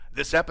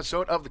This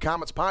episode of the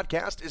Comets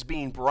Podcast is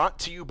being brought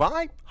to you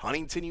by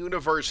Huntington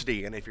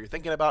University. And if you're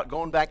thinking about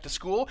going back to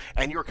school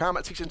and you're a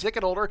Comet season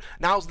ticket holder,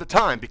 now's the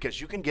time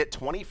because you can get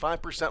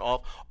 25%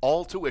 off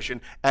all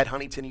tuition at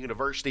Huntington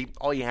University.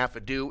 All you have to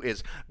do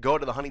is go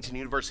to the Huntington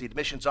University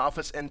admissions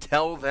office and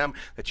tell them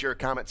that you're a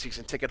Comet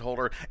season ticket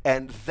holder,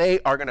 and they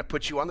are going to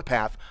put you on the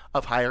path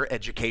of higher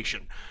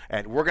education.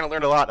 And we're going to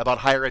learn a lot about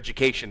higher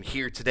education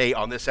here today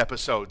on this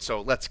episode, so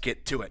let's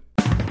get to it.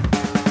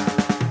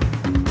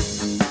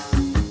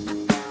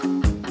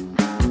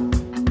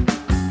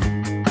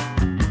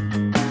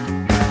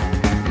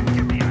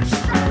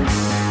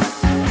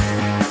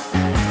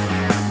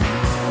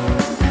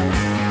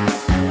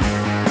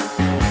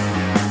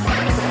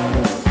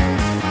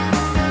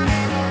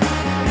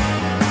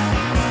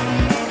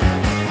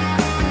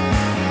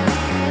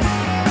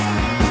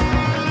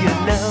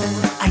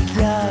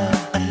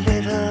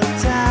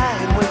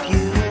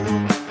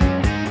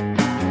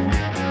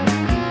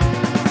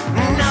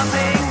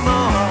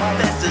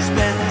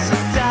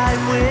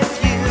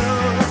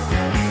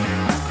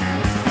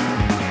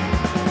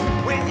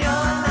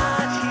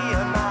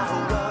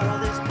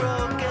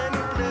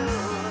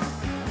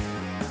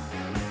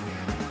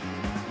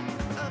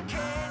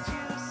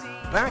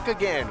 Back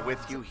again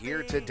with you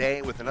here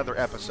today with another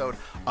episode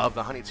of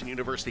the Huntington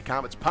University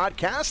Comets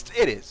Podcast.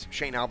 It is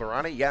Shane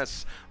Albarani.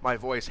 Yes, my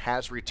voice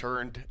has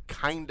returned,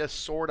 kinda,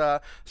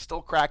 sorta,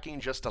 still cracking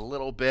just a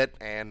little bit.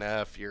 And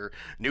if you're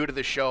new to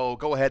the show,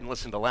 go ahead and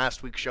listen to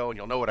last week's show and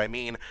you'll know what I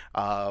mean.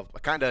 I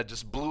kinda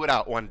just blew it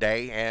out one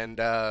day and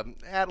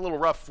had a little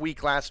rough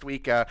week last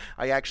week. I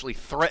actually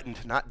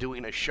threatened not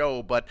doing a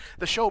show, but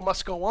the show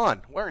must go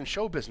on. We're in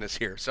show business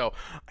here. So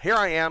here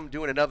I am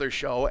doing another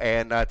show,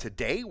 and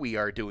today we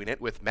are doing it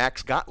with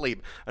Max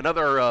Gottlieb,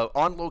 another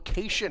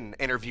on-location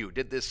interview.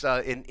 Did this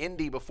in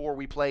Indy before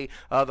we play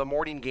the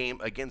morning game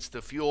against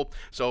the Fuel.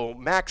 So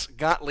Max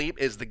Gottlieb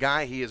is the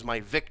guy. He is my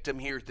victim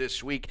here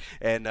this week.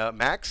 And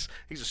Max,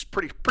 he's a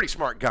pretty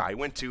smart guy.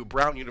 Went to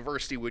Brown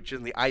University, which is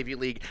in the Ivy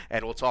League,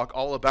 and we'll talk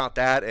all about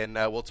that. And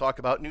we'll talk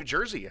about New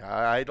Jersey.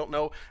 I don't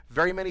know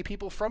very many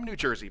people from New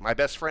Jersey. My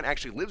best friend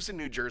actually lives in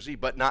New Jersey,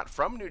 but not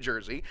from New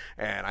Jersey.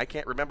 And I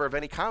can't remember of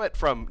any Comet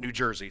from New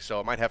Jersey,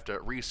 so I might have to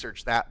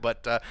research that.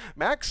 But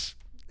Max,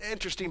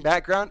 interesting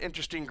background,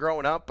 interesting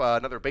growing up,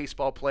 another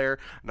baseball player,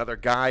 another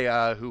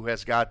guy who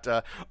has got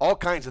all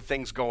kinds of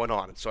things going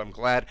on. And so I'm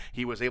glad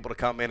he was able to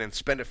come in and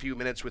spend a few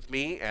minutes with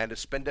me and to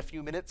spend a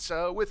few minutes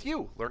with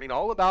you, learning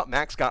all about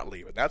Max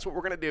Gottlieb. And that's what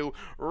we're going to do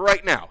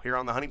right now here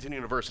on the Huntington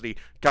University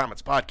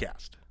Comets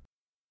Podcast.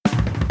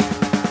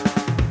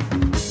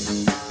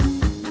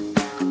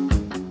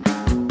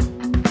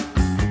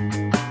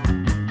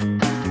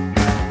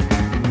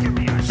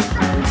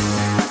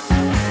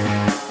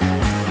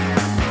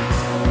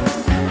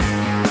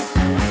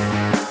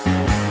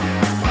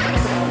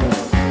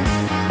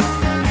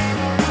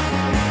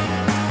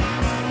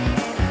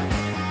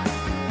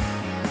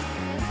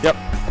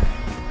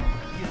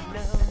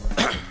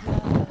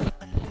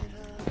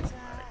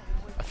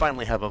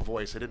 Finally have a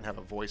voice. I didn't have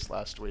a voice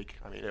last week.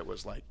 I mean, it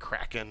was like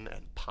cracking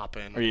and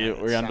popping. Were you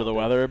under the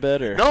weather a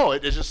bit, or? No,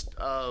 it is just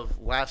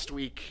last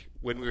week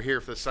when we were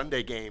here for the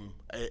Sunday game,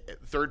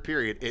 third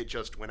period, it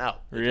just went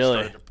out. It really?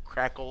 Just started to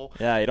crackle.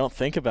 Yeah, you don't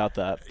think about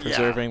that,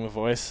 preserving the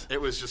voice. It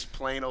was just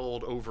plain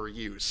old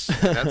overuse.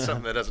 That's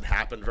something that doesn't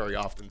happen very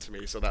often to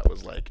me, so that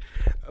was like,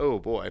 oh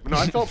boy. But no,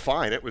 I felt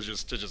fine. It was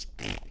just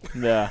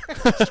yeah.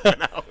 just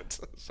went out.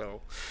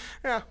 So,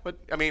 yeah, but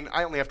I mean,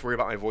 I only have to worry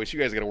about my voice. You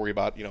guys got to worry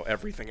about,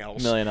 everything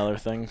else. A million other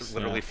things.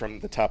 Literally from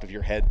the top of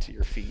your head to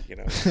your feet,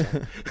 So.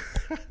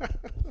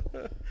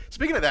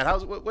 Speaking of that,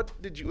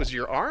 what did you? Was it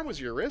your arm? Was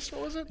it your wrist?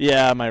 What was it?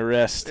 Yeah, my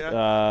wrist.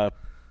 Yeah.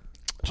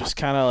 Just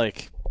kind of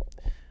like,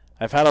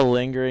 I've had a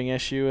lingering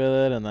issue with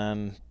it, and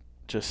then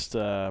just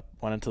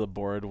went into the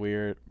boards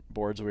weird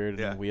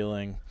and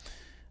wheeling,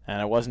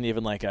 and it wasn't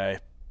even like I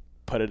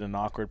put it in an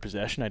awkward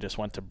position. I just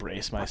went to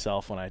brace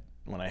myself when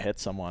I hit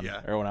someone,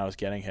 or when I was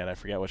getting hit. I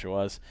forget which it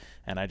was,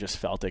 and I just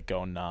felt it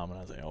go numb, and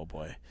I was like, oh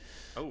boy.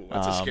 Oh,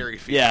 that's a scary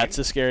feeling. Yeah, it's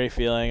a scary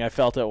feeling. I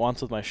felt it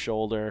once with my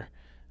shoulder,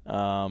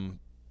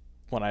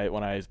 when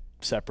I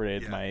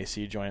separated my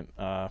AC joint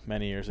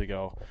many years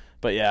ago.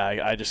 But yeah,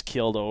 I just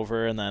keeled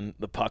over, and then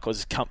the puck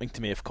was coming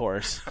to me, of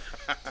course.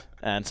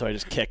 And so I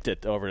just kicked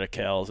it over to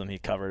Kales, and he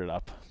covered it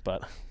up.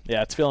 But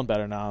yeah, it's feeling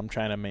better now. I'm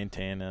trying to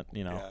maintain it,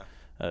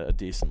 a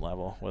decent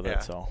level with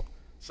it.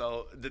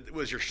 So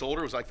was your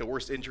shoulder like the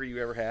worst injury you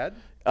ever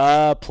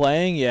had?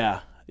 Playing,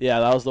 yeah.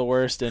 Yeah, that was the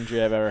worst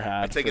injury I've ever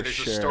had. I take it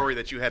there's a story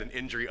that you had an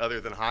injury other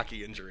than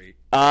hockey injury.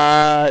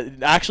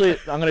 Actually,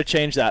 I'm going to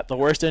change that. The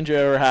worst injury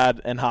I ever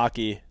had in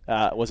hockey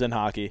was in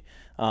hockey.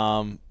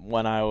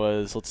 When I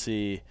was,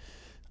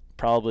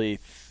 probably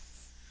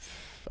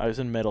I was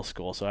in middle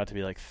school, so I had to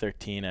be like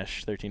 13,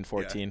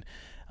 14.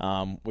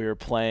 Yeah. We were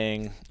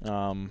playing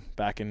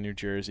back in New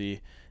Jersey,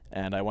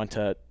 and I went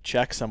to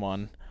check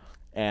someone,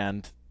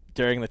 and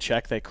during the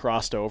check they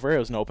crossed over. It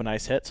was an open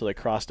ice hit, so they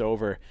crossed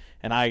over,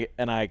 and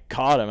I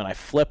caught him and I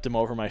flipped him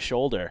over my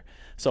shoulder.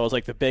 So it was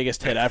like the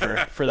biggest hit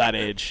ever for that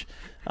age.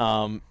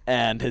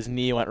 And his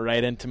knee went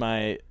right into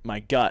my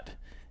gut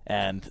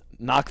and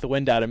knocked the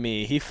wind out of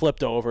me. He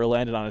flipped over,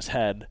 landed on his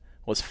head,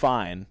 was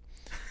fine.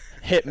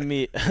 Hit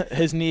me,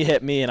 his knee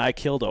hit me, and I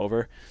killed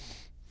over.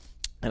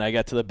 And I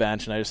got to the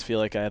bench, and I just feel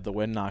like I had the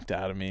wind knocked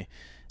out of me.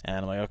 And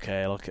I'm like,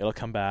 okay, it'll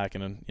come back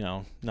in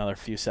another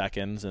few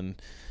seconds,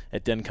 and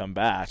it didn't come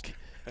back.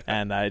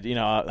 And a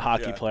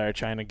hockey player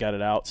trying to gut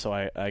it out, so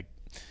I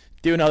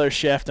do another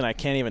shift, and I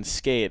can't even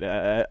skate.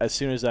 As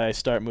soon as I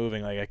start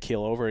moving, like I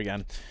keel over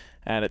again.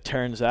 And it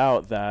turns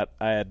out that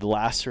I had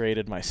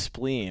lacerated my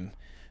spleen.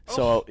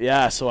 So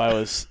I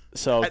was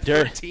at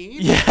 13?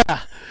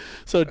 Yeah.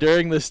 So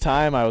during this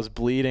time, I was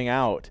bleeding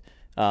out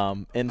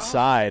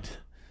inside,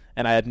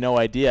 and I had no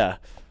idea.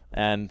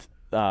 And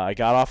I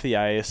got off the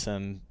ice,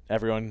 and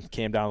everyone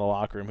came down to the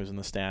locker room who's in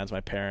the stands,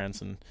 my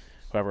parents and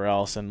whoever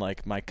else, and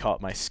like my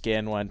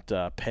skin went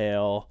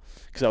pale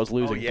because I was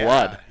losing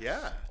blood.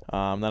 Yeah.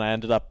 Then I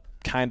ended up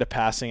kind of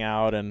passing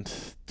out and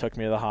took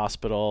me to the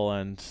hospital,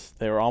 and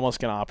they were almost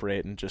going to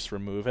operate and just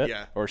remove it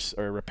or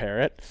repair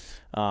it,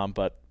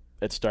 but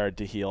it started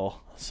to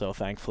heal. So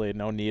thankfully,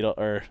 no needle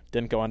or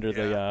didn't go under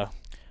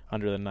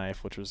the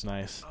knife, which was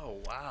nice.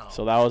 Oh wow!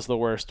 So that was the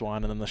worst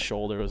one, and then the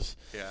shoulder was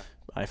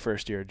my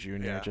first year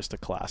junior, just a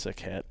classic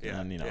hit,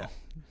 and the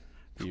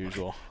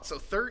usual. So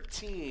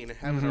 13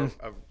 having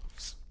a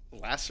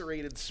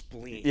lacerated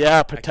spleen.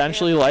 Yeah,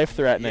 potentially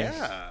life-threatening.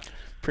 Yeah,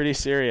 pretty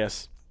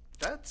serious.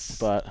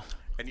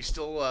 And you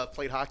still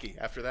played hockey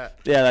after that?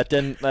 Yeah, that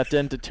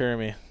didn't deter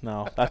me.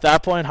 No, at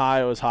that point,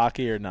 it was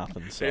hockey or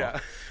nothing. So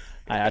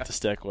I had to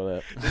stick with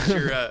it.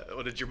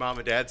 Did your mom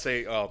and dad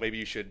say, "Oh, maybe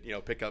you should,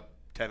 pick up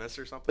tennis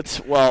or something"?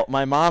 Well,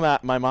 my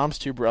mom's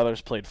two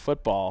brothers played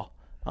football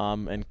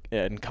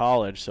in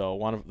college,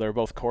 so they're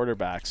both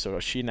quarterbacks. So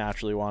she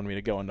naturally wanted me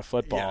to go into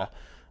football.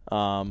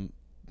 Yeah.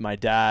 My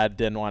dad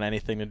didn't want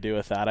anything to do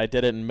with that. I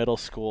did it in middle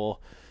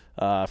school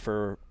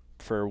for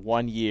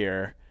 1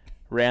 year.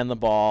 Ran the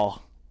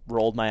ball,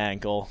 rolled my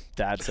ankle.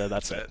 Dad said,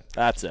 "That's it.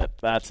 That's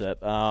it."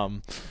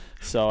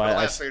 So I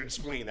lacerated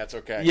spleen. That's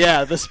okay.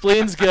 Yeah, the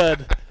spleen's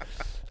good.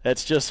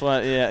 It's just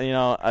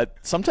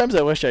sometimes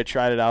I wish I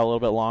tried it out a little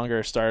bit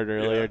longer, started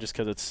earlier, just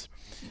because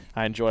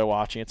I enjoy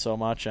watching it so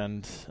much,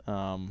 and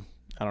I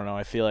don't know.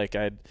 I feel like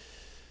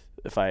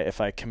if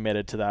I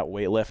committed to that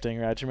weightlifting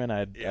regimen,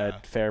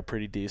 I'd fare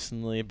pretty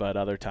decently. But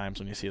other times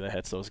when you see the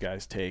hits those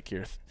guys take,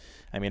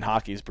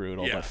 hockey's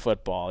brutal, but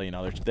football,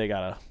 they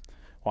gotta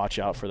watch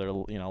out for their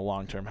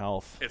long-term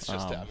health. It's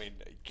just you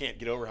can't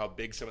get over how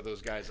big some of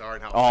those guys are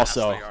and how fast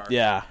they are.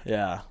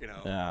 Yeah,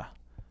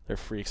 they're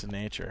freaks of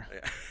nature.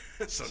 Yeah.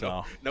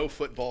 so no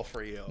football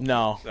for you.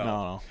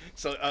 No.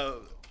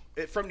 So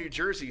from New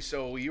Jersey,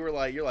 so you're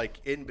like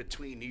in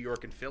between New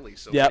York and Philly.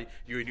 So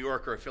you a New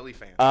York or a Philly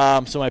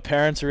fan? So my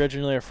parents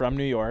originally are from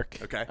New York.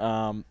 Okay.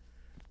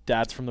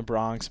 Dad's from the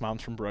Bronx,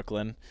 mom's from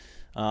Brooklyn,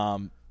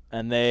 and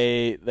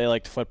they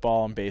liked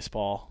football and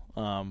baseball.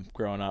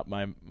 Growing up,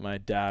 my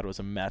dad was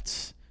a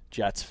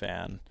Jets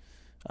fan.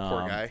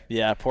 Poor guy.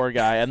 Yeah, poor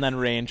guy. And then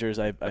Rangers,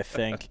 I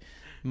think.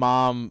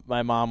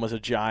 My mom was a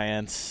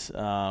Giants.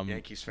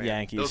 Yankees fan.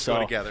 Yankees. Those go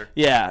together.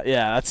 Yeah.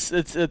 That's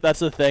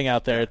the thing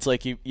out there. It's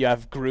like you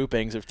have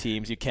groupings of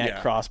teams. You can't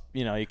cross.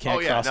 You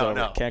can't cross over.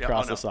 No. Can't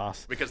cross the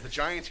sauce. Because the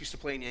Giants used to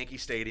play in Yankee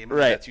Stadium. And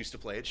the Jets used to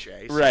play at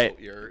Shea. So right.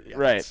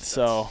 Right.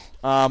 So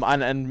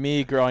and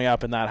me growing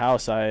up in that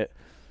house, I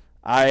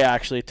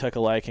actually took a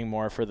liking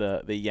more for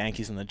the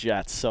Yankees and the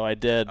Jets, so I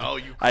did.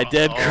 I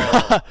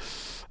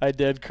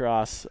did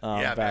cross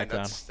back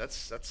then.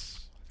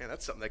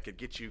 That's something that could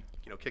get you,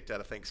 kicked out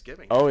of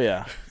Thanksgiving. Oh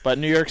yeah, but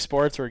New York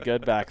sports were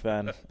good back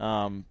then.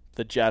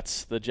 The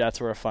Jets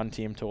were a fun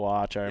team to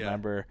watch. I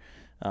remember,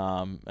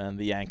 and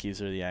the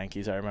Yankees are the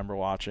Yankees. I remember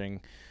watching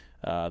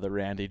the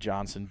Randy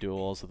Johnson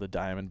duels with the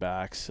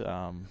Diamondbacks,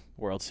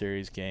 World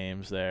Series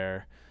games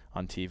there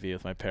on TV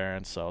with my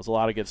parents. So it was a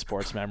lot of good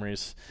sports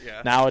memories.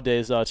 Yeah.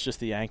 Nowadays, though, it's just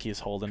the Yankees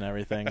holding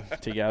everything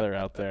together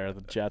out there.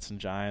 The Jets and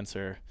Giants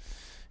are,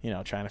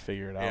 trying to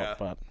figure it out.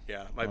 But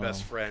my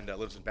best friend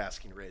lives in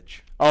Basking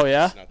Ridge. Oh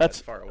yeah, that's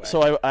that far away.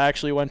 So I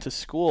actually went to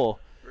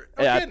school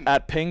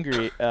at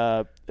Pingree.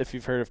 If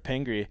you've heard of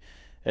Pingree,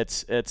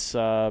 it's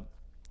a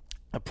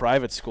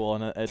private school,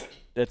 and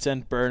it's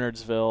in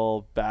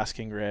Bernardsville,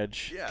 Basking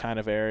Ridge kind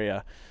of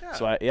area. Yeah.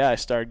 So I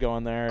started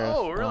going there.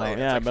 Oh really? Yeah,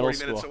 it's like middle 40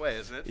 school. minutes away,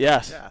 isn't it?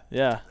 Yes.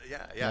 Yeah.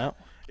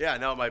 Yeah,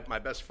 no, my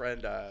best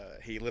friend,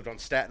 he lived on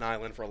Staten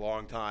Island for a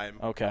long time.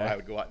 Okay. I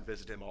would go out and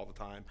visit him all the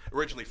time.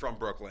 Originally from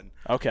Brooklyn.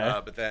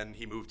 Okay. But then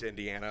he moved to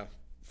Indiana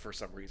for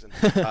some reason.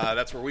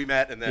 That's where we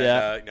met, and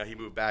then he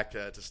moved back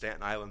to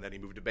Staten Island. Then he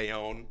moved to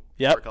Bayonne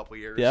for a couple of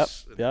years.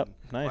 Yep.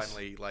 Nice.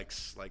 Finally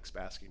likes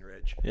Basking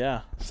Ridge.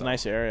 Yeah, it's a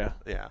nice area.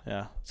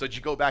 Yeah. So did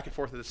you go back and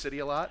forth to the city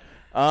a lot?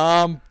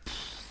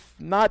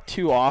 Not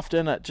too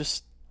often.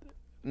 Just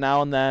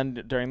now and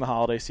then during the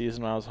holiday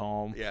season when I was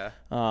home. Yeah.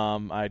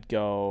 I'd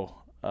go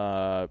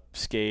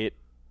skate.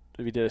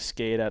 We did a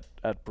skate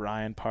at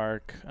Bryan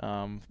Park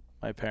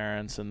my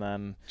parents, and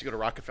then did you go to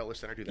Rockefeller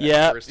Center? Do that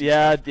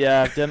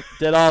yeah.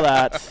 Did all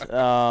that.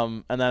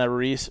 And then a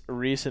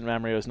recent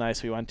memory was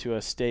nice. We went to a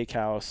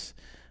steakhouse.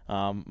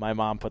 My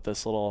mom put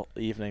this little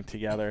evening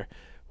together.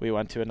 We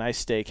went to a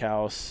nice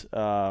steakhouse,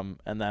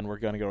 and then we're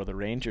going to go to the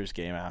Rangers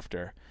game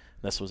after.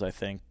 This was, I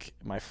think,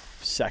 my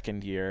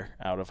second year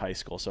out of high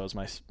school, so it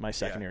was my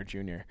second year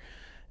junior.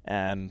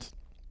 And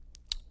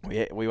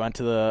we went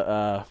to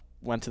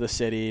the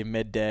city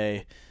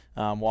midday,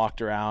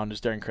 walked around. It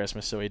was during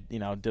Christmas, so we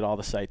did all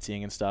the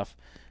sightseeing and stuff.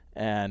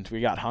 And we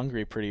got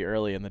hungry pretty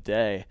early in the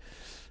day.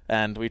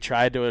 And we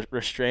tried to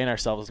restrain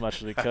ourselves as much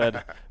as we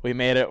could. We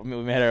made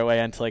our way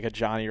into like a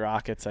Johnny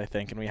Rockets, I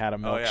think, and we had a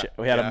milkshake.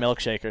 We had a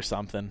milkshake or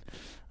something,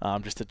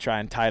 just to try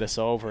and tide us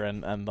over.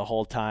 And the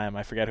whole time,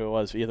 I forget who it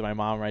was. Either my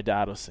mom or my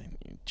dad was saying,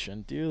 "You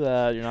shouldn't do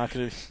that. You're not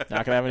gonna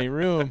have any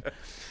room."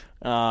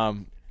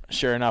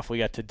 Sure enough, we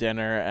get to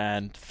dinner,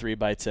 and 3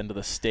 bites into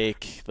the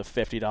steak, the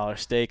 $50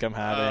 steak I'm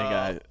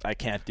having, I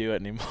can't do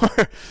it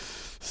anymore.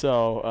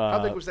 So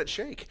how big was that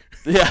shake?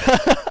 Yeah.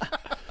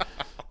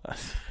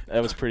 It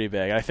was pretty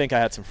big. I think I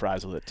had some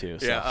fries with it too.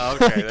 So. Yeah.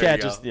 Okay. There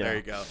you go. There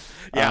you go.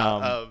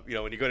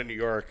 Yeah. When you go to New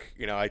York,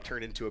 I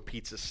turned into a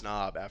pizza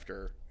snob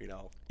after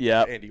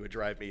Andy would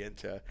drive me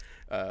into.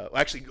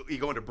 Actually, you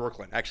go into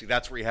Brooklyn. Actually,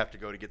 that's where you have to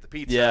go to get the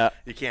pizza. Yeah.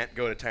 You can't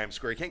go to Times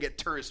Square. You can't get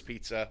tourist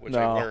pizza, which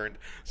I learned.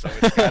 So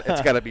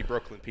it's got to be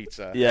Brooklyn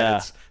pizza. Yeah. And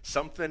it's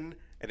something.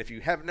 And if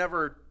you have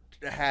never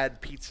had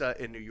pizza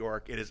in New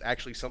York, it is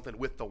actually something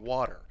with the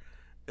water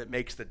that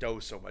makes the dough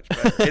so much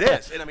better. It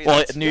is. And I mean,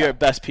 well, New York,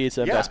 best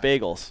pizza, best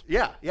bagels.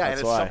 Yeah, That's and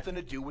it's why. something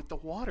to do with the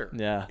water.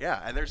 Yeah.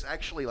 Yeah, and there's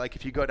actually, like,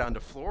 if you go down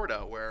to Florida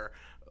where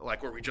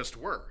we just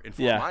were in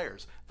Fort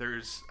Myers,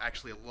 there's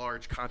actually a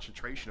large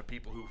concentration of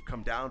people who've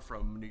come down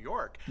from New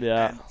York.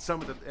 Yeah.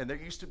 And there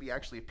used to be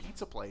actually a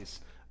pizza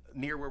place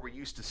near where we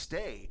used to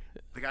stay.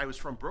 The guy was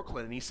from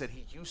Brooklyn, and he said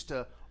he used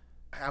to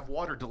have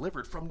water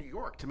delivered from New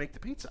York to make the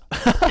pizza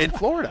in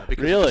Florida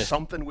because there's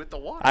something with the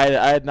water. I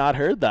had not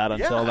heard that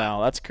until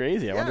now. That's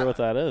crazy. I wonder what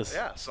that is.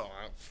 Yeah, so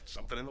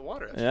something in the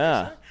water.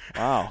 That's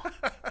wow.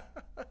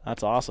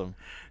 That's awesome.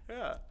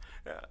 Yeah.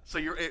 So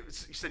you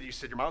said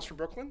your mom's from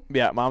Brooklyn?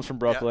 Yeah, mom's from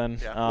Brooklyn.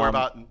 Yeah. Where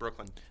about in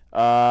Brooklyn?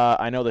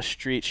 I know the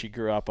street she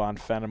grew up on,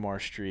 Fenimore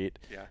Street.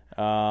 Yeah.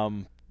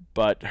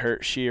 But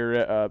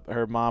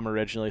her mom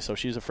originally, so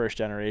she's a first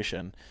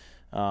generation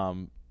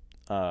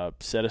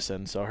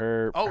citizen. So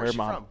her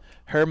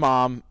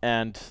mom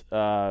and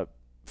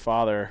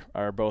father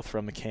are both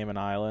from the Cayman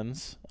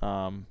Islands.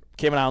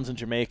 Cayman Islands and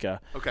Jamaica.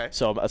 Okay.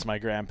 So that's my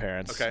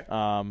grandparents. Okay.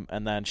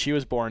 And then she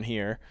was born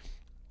here,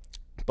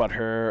 but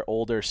her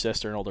older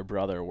sister and older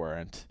brother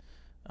weren't.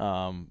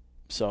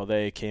 So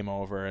they came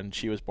over, and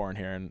she was born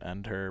here,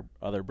 and her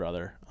other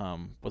brother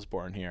was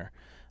born here.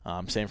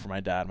 Same for my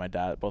dad.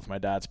 Both my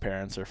dad's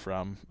parents are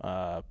from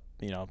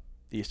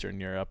Eastern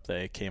Europe.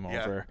 They came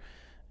over.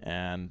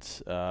 And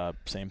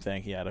same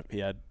thing. He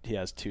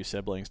has 2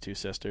 siblings, 2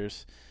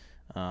 sisters,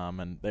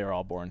 and they were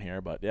all born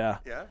here. But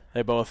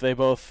they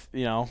both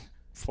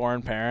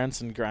foreign parents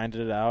and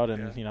grinded it out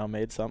and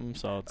made something.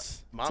 So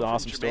it's an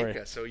awesome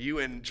Jamaica, story. So you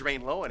and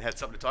Jermaine Lowen had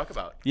something to talk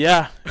about.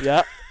 Yeah.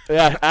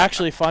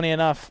 Actually, funny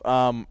enough,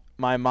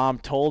 my mom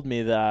told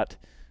me that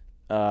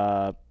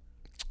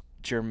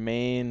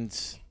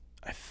Jermaine's,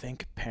 I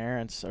think,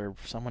 parents or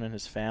someone in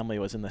his family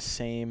was in the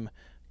same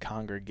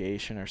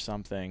congregation or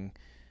something.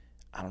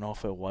 I don't know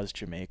if it was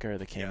Jamaica or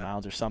the Cayman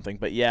Islands or something,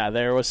 but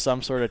there was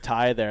some sort of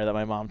tie there that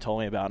my mom told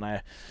me about,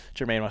 and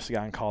Jermaine must have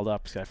gotten called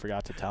up because I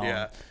forgot to tell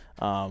him.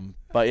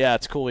 But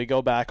it's cool. We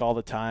go back all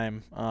the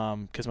time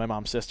because my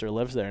mom's sister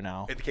lives there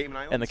now. In the Cayman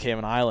Islands? In the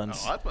Cayman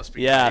Islands. Oh, that must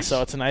be nice.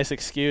 So it's a nice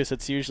excuse.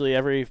 It's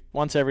usually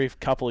once every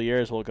couple of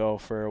years we'll go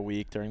for a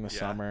week during the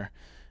summer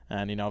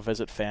and,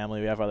 visit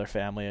family. We have other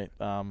family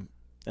on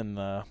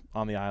the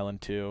island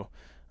too.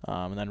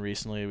 And then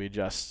recently we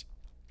just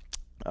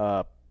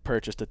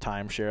purchased a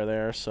timeshare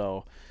there,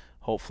 so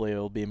hopefully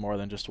it'll be more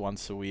than just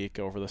once a week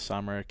over the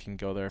summer. It can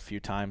go there a few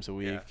times a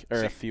week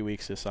or a few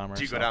weeks this summer.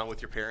 Do you go down with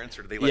your parents,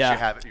 or do they let you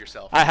have it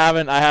yourself? I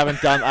haven't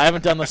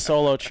done the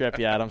solo trip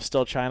yet. I'm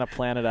still trying to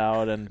plan it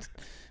out and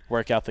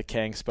work out the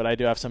kinks, but I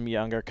do have some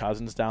younger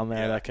cousins down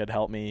there that could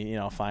help me,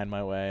 find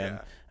my way,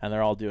 and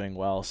they're all doing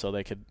well, so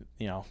they could,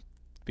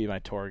 be my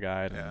tour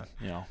guide.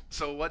 And,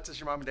 So what does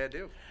your mom and dad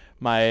do?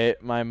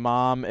 My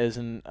mom is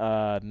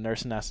a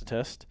nurse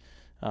anesthetist.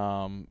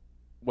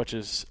 Which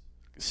is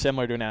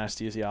similar to an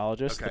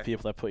anesthesiologist, the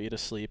people that put you to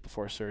sleep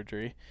before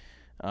surgery.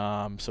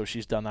 So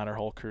she's done that her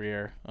whole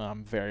career,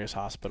 various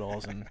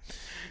hospitals, and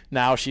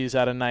now she's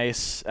at a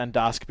nice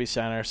endoscopy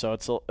center.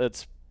 So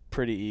it's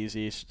pretty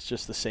easy. It's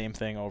just the same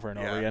thing over and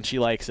over again. She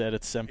likes it.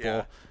 It's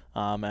simple.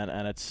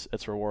 And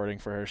it's rewarding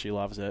for her. She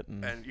loves it.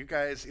 And you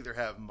guys either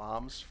have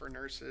moms for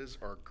nurses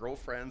or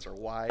girlfriends or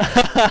wives.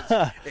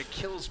 It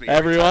kills me.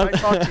 Everyone. Every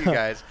time I talk to you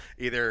guys,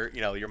 either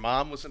your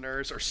mom was a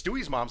nurse or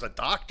Stewie's mom's a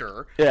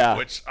doctor. Yeah.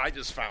 Which I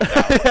just found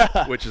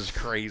out, which is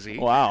crazy.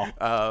 Wow.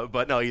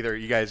 But no, either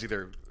you guys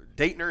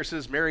date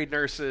nurses, married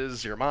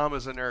nurses. Your mom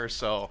is a nurse,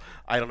 so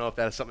I don't know if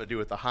that has something to do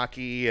with the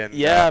hockey and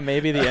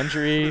maybe the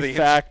injury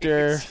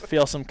factor.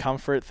 Feel some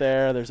comfort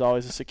there. There's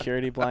always a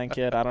security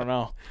blanket. I don't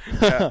know.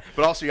 But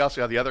also you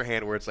also have the other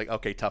hand where it's like,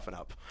 okay, toughen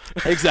up.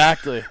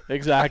 Exactly.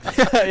 Yeah,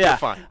 You're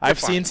fine. I've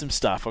seen some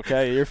stuff.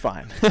 Okay, you're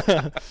fine.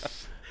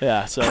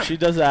 Yeah, so she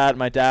does that.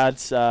 My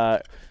dad's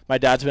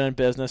been in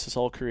business his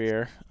whole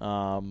career.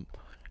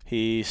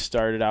 He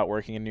started out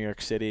working in New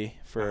York City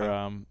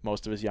for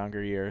most of his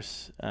younger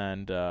years,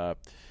 and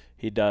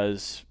he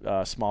does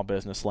small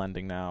business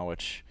lending now,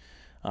 which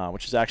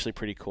is actually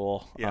pretty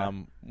cool. Yeah.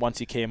 Once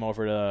he came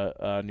over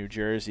to New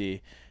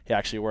Jersey, he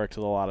actually worked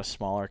with a lot of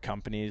smaller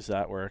companies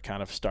that were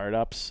kind of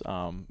startups,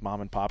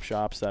 mom and pop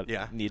shops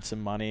that need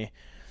some money,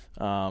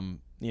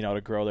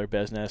 to grow their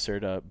business or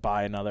to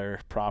buy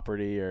another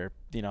property or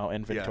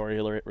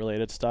inventory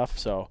related stuff.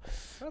 So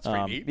that's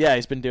pretty neat. Yeah,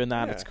 he's been doing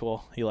that. It's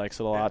cool. He likes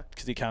it a lot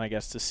because he kind of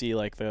gets to see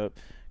like the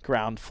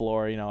ground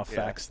floor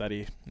effects that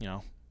he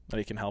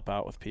can help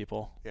out with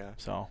people.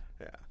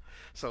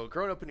 So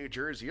growing up in New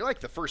Jersey, you're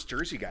like the first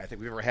Jersey guy I think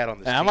we've ever had on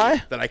this team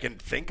that I can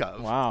think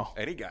of. Wow.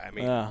 Any guy. I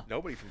mean,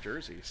 nobody from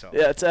Jersey. So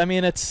yeah,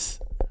 it's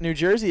New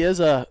Jersey is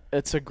a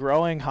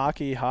growing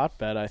hockey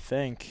hotbed, I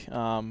think.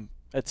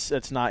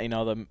 It's not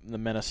the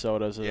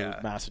Minnesotas or the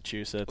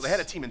Massachusetts. Well, they had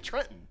a team in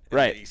Trenton.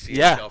 Right.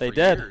 They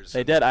did.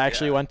 They did. I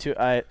actually went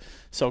to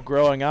so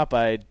growing up,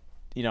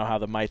 how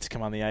the mites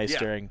come on the ice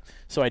during.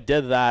 So I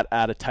did that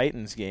at a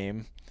Titans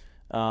game,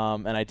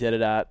 and I did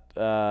it at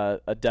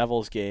a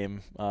Devils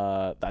game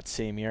that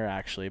same year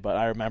actually. But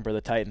I remember the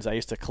Titans. I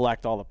used to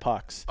collect all the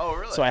pucks. Oh,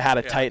 really? So I had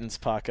a Titans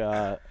puck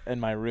in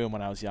my room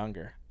when I was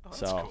younger. Oh, that's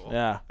so cool.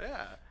 Yeah.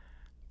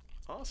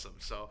 Awesome.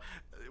 So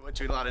you went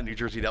to a lot of New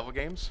Jersey Devil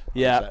games?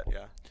 Yeah.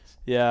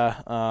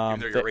 Even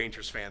though you're a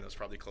Rangers fan, that's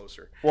probably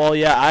closer. Well,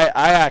 yeah,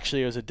 I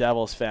actually was a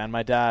Devils fan.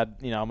 My dad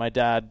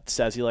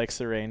says he likes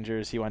the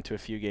Rangers. He went to a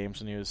few games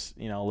when he was,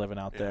 living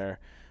out there.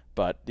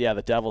 But yeah,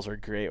 the Devils were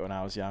great when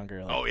I was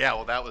younger. Like,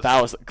 well,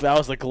 that was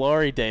the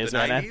glory days, the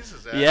man. 90s?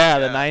 Is that,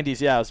 the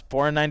 90s. Yeah, I was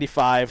born in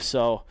 '95,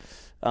 so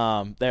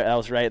that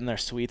was right in their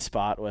sweet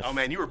spot with. Oh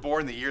man, you were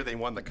born the year they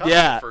won the cup for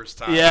the first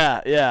time.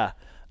 Yeah.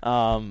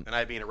 And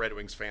I being a Red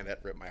Wings fan, that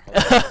ripped my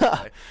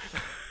heart.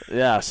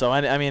 Yeah, so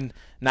I mean,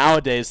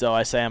 nowadays though,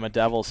 I say I'm a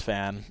Devils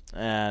fan,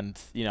 and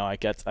I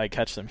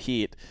catch some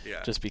heat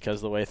just because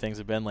of the way things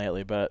have been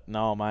lately. But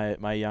no,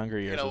 my younger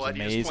years was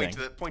amazing. You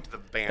just point to the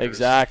banners.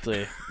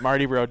 Exactly.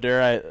 Marty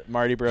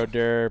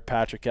Brodeur,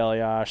 Patrick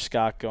Elias,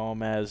 Scott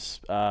Gomez,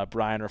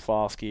 Brian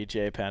Rafalski,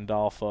 Jay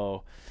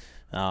Pandolfo.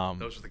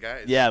 Those were the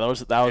guys. Yeah, that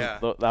was the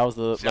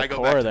I go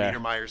core back there. To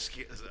Niedermeyer,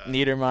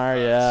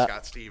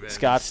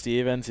 Scott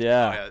Stevens,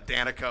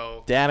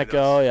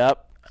 Danico,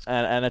 yep.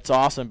 And it's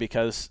awesome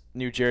because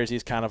New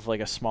Jersey's kind of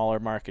like a smaller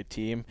market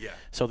team. Yeah.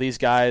 So these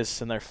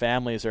guys and their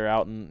families are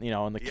out in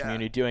the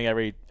community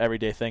doing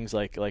everyday things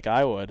like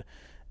I would.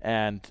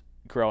 And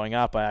growing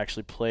up, I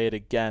actually played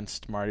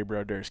against Marty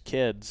Brodeur's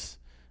kids.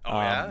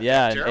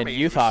 In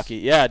youth hockey.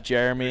 Yeah,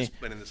 Jeremy. Who's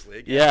been in this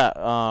league.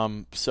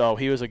 So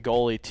he was a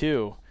goalie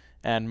too,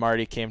 and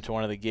Marty came to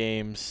one of the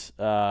games.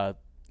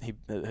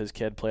 His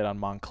kid played on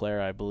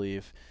Montclair, I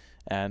believe,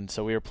 and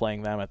so we were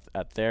playing them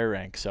at their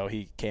rink. So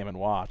he came and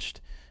watched.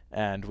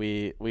 And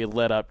we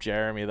lit up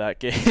Jeremy that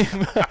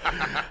game,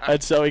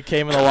 and so he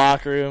came in the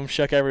locker room,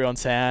 shook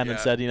everyone's hand, and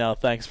said,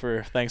 "Thanks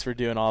for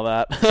doing all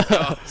that."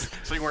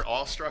 So you weren't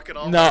awestruck at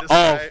all?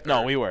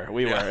 No, we were.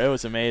 It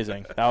was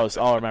amazing.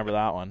 I'll remember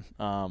that one.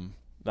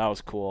 That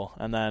was cool.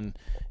 And then,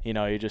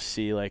 you just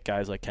see like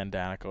guys like Ken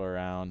Danico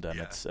around, and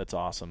it's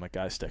awesome that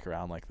guys stick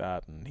around like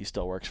that, and he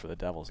still works for the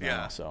Devils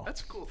now. So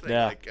that's a cool thing.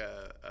 Yeah. Like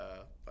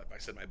I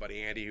said, my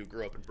buddy Andy, who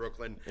grew up in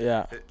Brooklyn.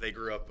 Yeah. They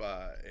grew up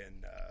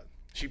in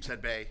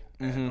Sheepshead Bay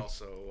and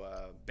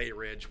also Bay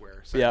Ridge, where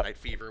Saturday Night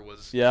Fever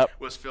was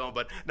filmed.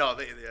 But no,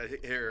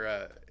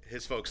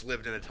 his folks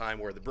lived in a time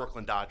where the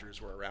Brooklyn Dodgers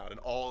were around, and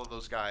all of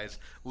those guys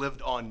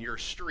lived on your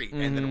street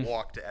and then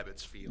walked to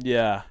Ebbets Field.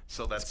 Yeah,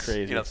 so that's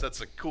crazy. So that's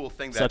a cool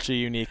thing. Such a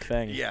unique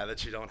thing. Yeah,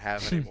 that you don't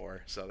have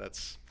anymore. So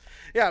that's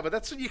but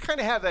that's you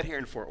kind of have that here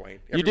in Fort Wayne.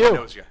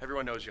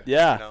 Everyone knows you.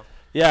 Yeah.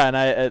 Yeah, and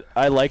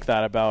I like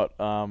that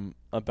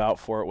about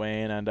Fort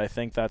Wayne, and I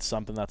think that's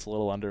something that's a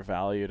little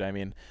undervalued. I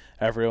mean,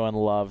 everyone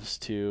loves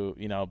to,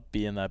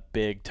 be in that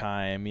big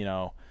time,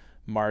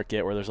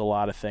 market where there's a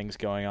lot of things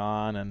going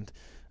on, and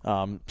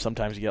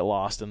sometimes you get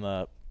lost in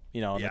the,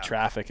 in the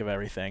traffic of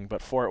everything.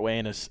 But Fort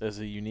Wayne is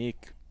a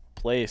unique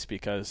place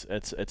because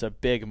it's a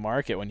big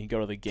market. When you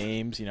go to the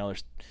games,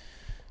 there's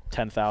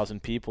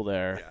 10,000 people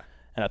there. Yeah.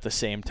 And at the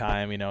same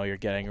time, you're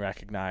getting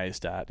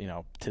recognized at,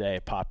 today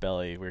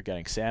Potbelly, we're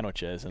getting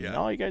sandwiches, and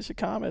you guys are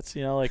Comets,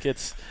 like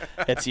it's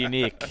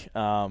unique.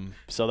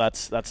 So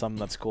that's something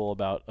that's cool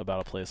about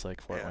a place like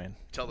Fort Wayne.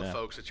 Tell the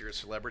folks that you're a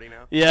celebrity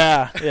now.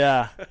 Yeah.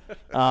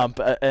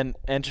 And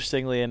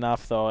interestingly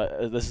enough,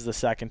 though, this is the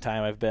second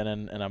time I've been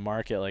in a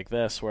market like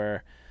this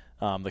where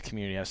the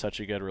community has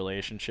such a good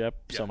relationship.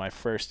 Yeah. So my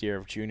first year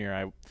of junior,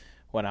 I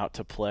went out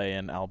to play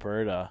in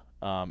Alberta.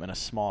 in a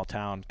small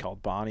town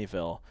called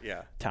Bonnyville.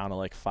 Yeah. Town of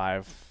like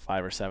 5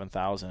 or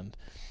 7,000.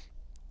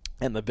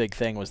 And the big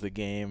thing was the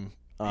game.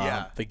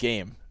 The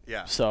game.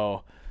 Yeah.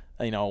 So,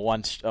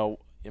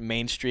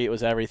 Main Street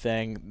was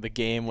everything. The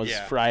game was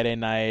Friday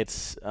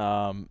nights,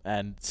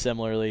 and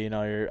similarly,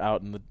 you're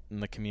out in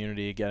the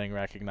community getting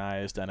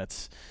recognized, and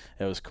it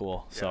was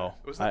cool. Yeah. So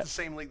was that the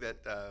same league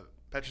that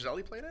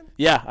Petrozelli played in?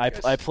 Yeah,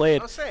 I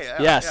played.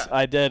 Yes,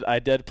 I did. I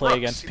did play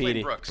against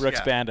Petey.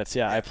 Brooks Bandits.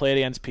 Yeah, I played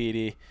against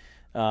Petey,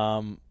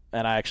 and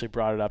I actually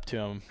brought it up to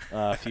him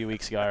a few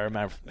weeks ago. I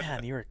remember,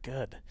 man, you were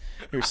good.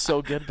 You were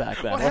so good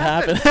back then. What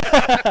happened?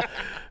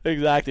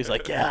 Exactly. He's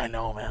like, yeah, I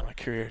know, man. My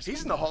career's.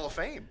 He's in the Hall of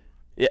Fame.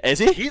 Yeah, is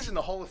he? He's in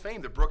the Hall of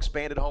Fame, the Brooks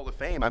Bandit Hall of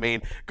Fame. I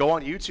mean, go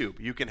on YouTube.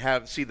 You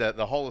can see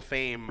the Hall of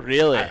Fame.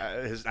 Really?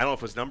 I don't know if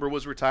his number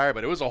was retired,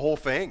 but it was a whole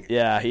thing.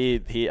 Yeah,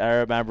 I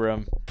remember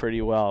him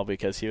pretty well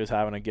because he was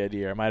having a good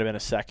year. It might have been a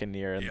second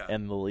year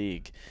in the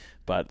league,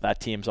 but that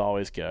team's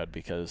always good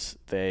because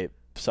they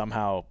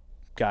somehow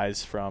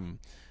guys from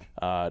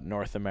from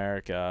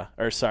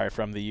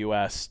the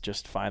U.S.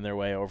 just find their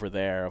way over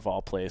there, of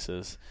all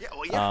places. Yeah,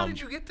 well, how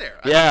did you get there?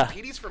 I mean,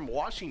 Petey's from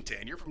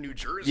Washington. You're from New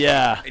Jersey.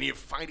 Yeah. And you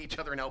find each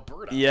other in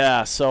Alberta.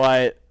 Yeah, so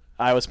I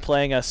was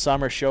playing a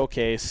summer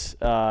showcase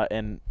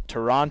in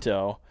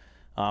Toronto.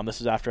 This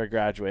was after I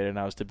graduated, and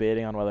I was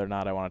debating on whether or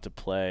not I wanted to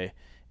play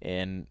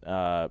in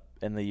the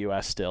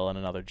U.S. still in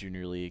another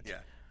junior league.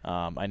 Yeah.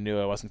 I knew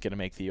I wasn't going to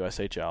make the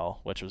USHL,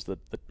 which was the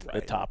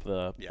top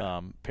of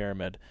the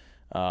pyramid.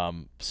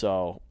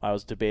 So I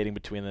was debating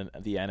between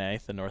the NA,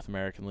 the North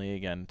American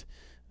League, and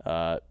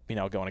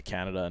going to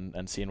Canada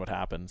and seeing what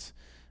happens.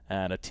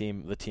 And the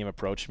team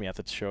approached me at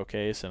the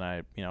showcase, and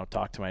I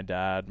talked to my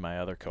dad, my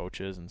other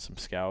coaches, and some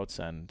scouts,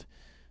 and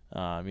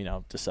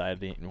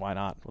decided why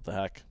not? What the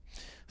heck?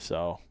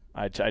 So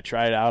I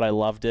tried it out. I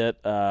loved it.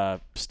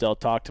 Still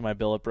talk to my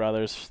billet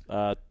brothers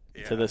to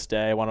this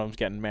day. One of them's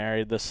getting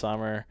married this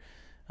summer.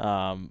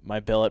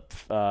 My billet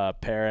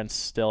parents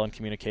still in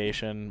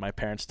communication. My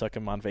parents took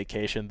him on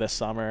vacation this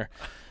summer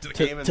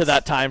to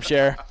that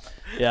timeshare.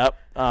 Yep.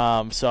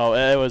 So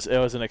it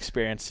was an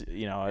experience.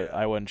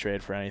 I wouldn't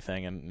trade for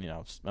anything, and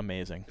it's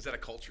amazing. Is that a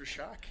culture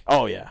shock?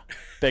 Oh yeah,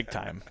 big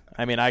time.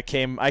 I mean, I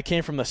came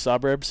from the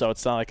suburbs, so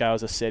it's not like I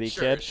was a city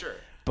kid. Sure.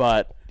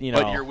 But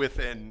But you're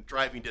within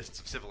driving distance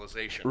of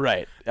civilization.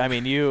 Right. I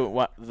mean,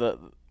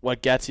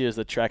 what gets you is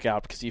the trek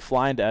out, because you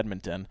fly into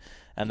Edmonton,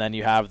 and then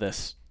you have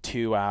this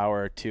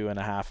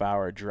 2.5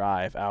 hour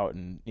drive out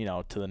and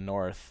to the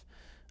north,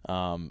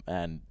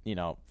 and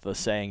the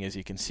saying is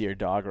you can see your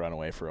dog run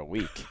away for a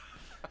week.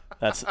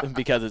 That's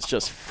because it's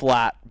just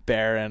flat,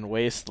 barren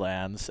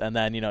wastelands, and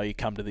then you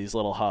come to these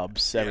little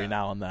hubs every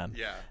now and then.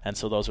 Yeah. And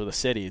so those were the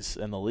cities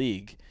in the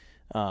league,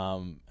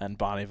 and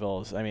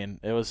Bonnyville. I mean,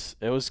 it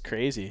was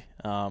crazy.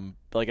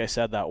 Like I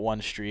said, that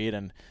one street,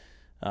 and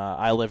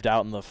I lived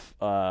out in the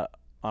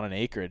on an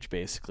acreage,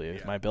 basically.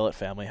 My billet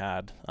family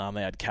had.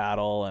 They had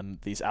cattle and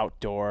these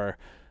outdoor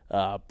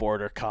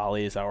border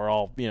collies that were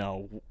all,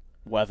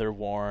 weather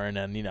worn,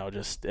 and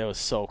just it was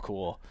so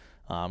cool.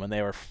 And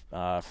they were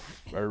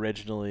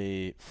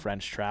originally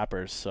French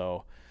trappers,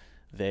 so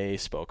they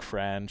spoke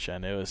French,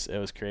 and it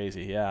was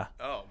crazy. Yeah.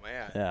 Oh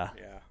man. Yeah.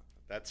 Yeah.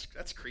 That's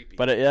creepy.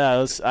 But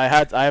I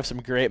have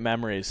some great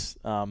memories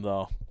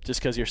though,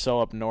 just because you're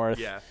so up north.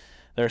 Yeah.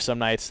 There are some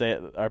nights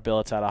our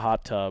billets had a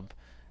hot tub.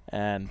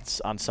 And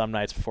on some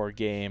nights before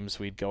games,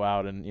 we'd go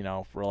out and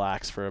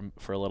relax for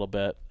a little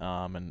bit.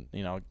 And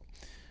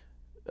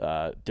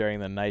during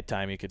the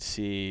nighttime, you could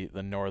see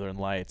the northern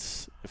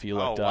lights if you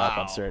looked up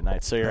on certain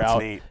nights. So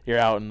you're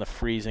out in the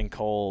freezing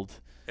cold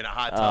in a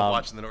hot tub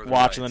watching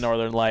the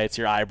northern lights.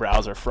 Your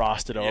eyebrows are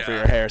frosted over,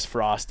 your hair's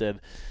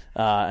frosted,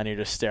 and you're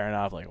just staring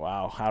off like,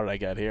 wow, how did I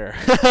get here?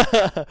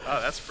 Oh,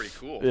 that's pretty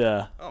cool.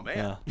 Yeah. Oh man.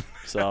 Yeah.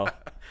 So. A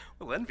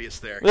little envious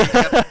there. You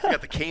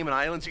got the Cayman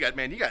Islands. You got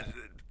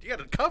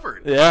it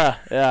covered.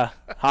 Yeah.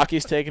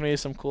 Hockey's taken me to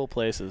some cool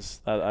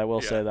places. I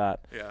will say that.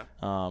 Yeah.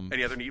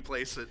 Any other neat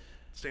place that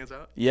stands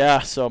out?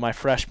 Yeah. So my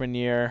freshman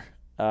year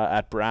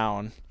at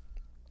Brown,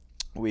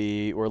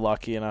 we were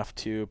lucky enough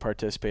to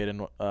participate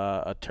in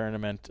a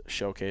tournament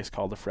showcase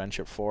called the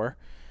Friendship Four,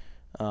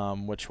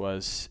 which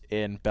was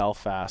in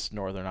Belfast,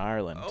 Northern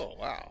Ireland. Oh,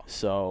 wow.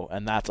 So,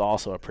 and that's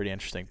also a pretty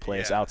interesting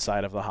place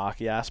outside of the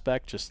hockey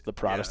aspect, just the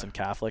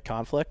Protestant-Catholic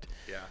conflict.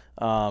 Yeah.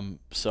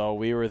 So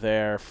we were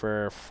there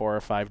for 4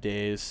 or 5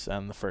 days,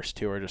 and the first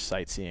 2 were just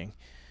sightseeing.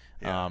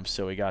 Yeah.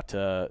 So we got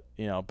to,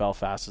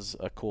 Belfast is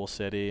a cool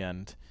city,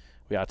 and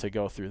we got to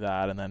go through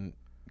that and then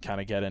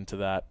kind of get into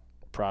that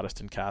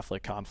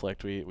Protestant-Catholic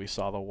conflict. We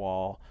saw the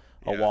wall,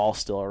 a wall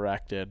still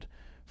erected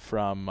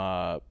from,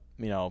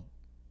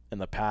 in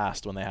the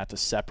past when they had to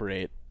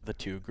separate the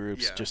two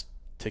groups just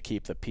to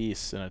keep the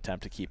peace, an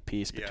attempt to keep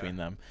peace between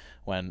them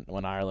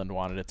when Ireland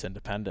wanted its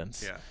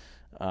independence.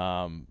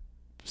 Yeah.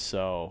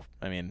 So,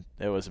 I mean,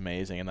 it was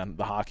amazing. And then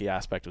the hockey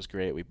aspect was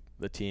great.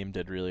 The team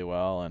did really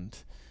well, and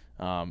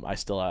I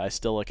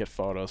still look at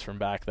photos from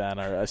back then,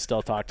 or I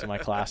still talk to my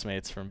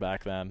classmates from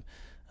back then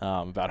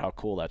about how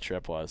cool that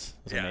trip was.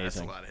 It was amazing. That's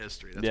a lot of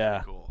history. That's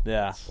pretty cool.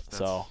 Yeah. That's,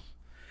 so.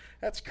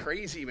 That's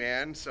crazy,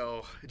 man.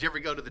 So, did you ever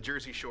go to the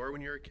Jersey Shore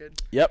when you were a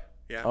kid? Yep.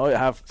 Yeah. Oh, I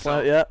have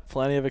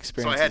plenty of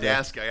experience. So I had to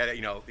ask.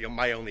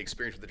 My only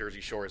experience with the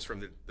Jersey Shore is from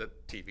the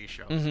TV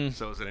show. Mm-hmm.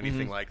 So is it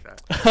anything like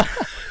that?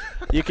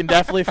 You can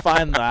definitely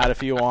find that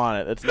if you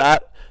want it. It's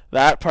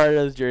that part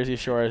of the Jersey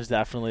Shore is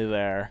definitely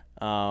there.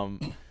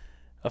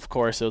 Of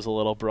course, it was a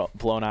little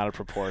blown out of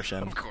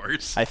proportion. Of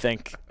course. I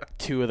think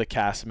 2 of the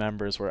cast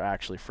members were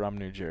actually from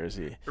New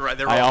Jersey. Right,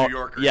 they're all New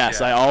Yorkers. Yes,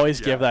 yeah. I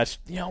always give that.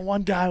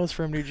 One guy was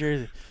from New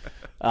Jersey,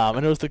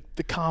 and it was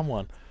the calm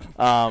one.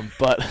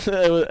 But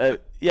it was,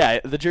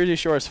 the Jersey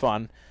Shore is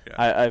fun.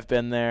 Yeah. I've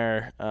been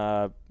there,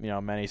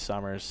 many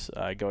summers.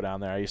 I go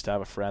down there. I used to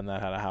have a friend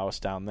that had a house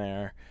down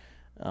there.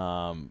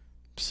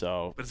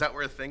 But is that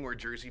where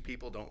Jersey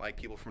people don't like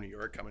people from New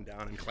York coming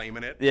down and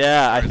claiming it?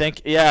 Yeah, I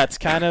think it's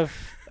kind of.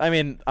 I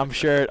mean, I'm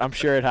sure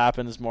it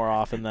happens more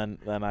often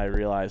than I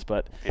realize,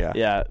 but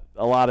yeah,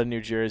 a lot of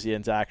New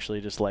Jerseyans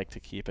actually just like to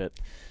keep it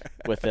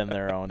within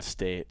their own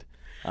state.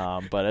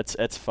 But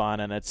it's fun,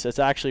 and it's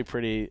actually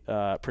pretty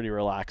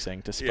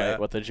relaxing, despite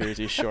what the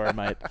Jersey Shore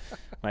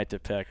might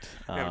depict.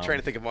 I'm trying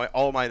to think of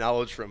all my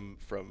knowledge from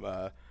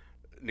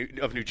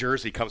New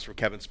Jersey comes from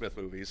Kevin Smith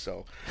movies,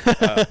 so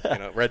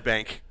Red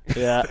Bank.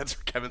 Yeah, that's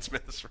where Kevin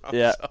Smith is from.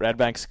 Yeah, so. Red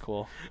Bank's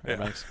cool.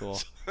 Bank's cool.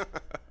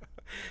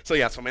 So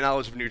my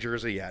knowledge of New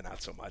Jersey,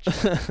 not so much.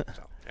 So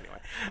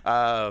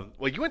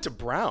anyway, you went to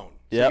Brown.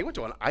 So you went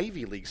to an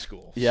Ivy League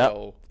school. Yeah.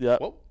 So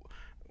what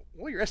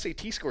were your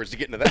SAT scores to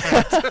get into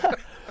that?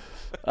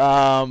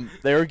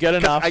 They were good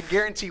enough. I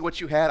guarantee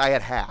what you had, I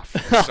had half.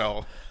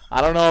 So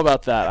I don't know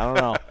about that. I don't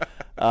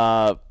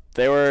know.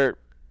 They were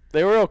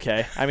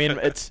okay. I mean,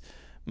 it's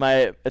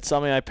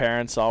something my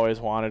parents always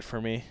wanted for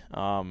me,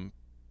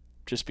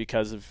 just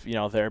because of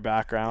their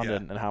background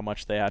and how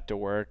much they had to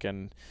work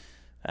and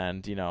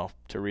to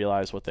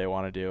realize what they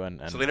want to do.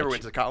 And so they never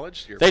went to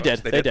college? They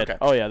did. Okay.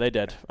 Oh yeah, they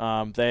did.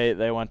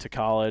 They went to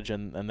college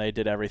and they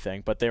did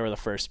everything, but they were the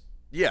first.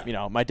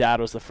 Yeah. My dad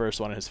was the first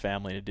one in his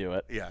family to do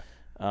it. Yeah.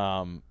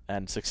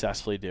 And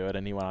successfully do it,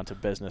 and he went on to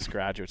business,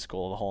 graduate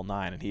school, the whole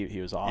nine, and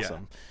he was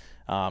awesome.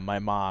 Yeah. My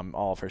mom,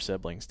 all of her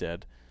siblings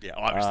did. Yeah,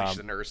 obviously she's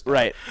a nurse.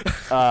 Right.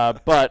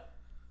 But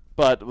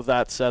with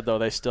that said, though,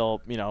 they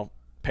still,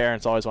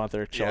 parents always want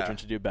their children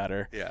to do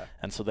better. Yeah.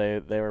 And so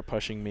they were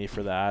pushing me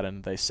for that,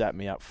 and they set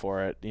me up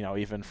for it.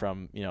 Even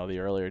from the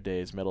earlier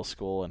days, middle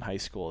school and high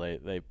school,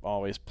 they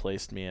always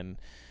placed me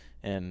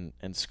in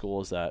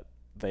schools that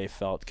they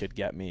felt could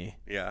get me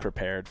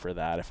prepared for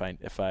that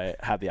if I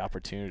had the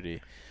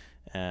opportunity.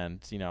 And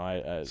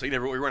I so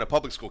you weren't a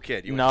public school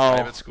kid. You went to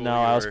private school. No,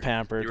 I was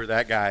pampered. You were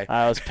that guy.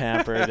 I was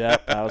pampered.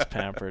 Yep, I was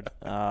pampered.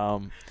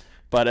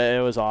 But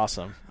it was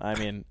awesome. I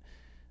mean,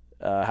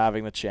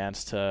 having the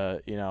chance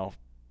to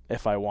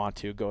if I want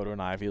to go to an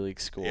Ivy League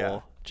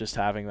school, just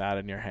having that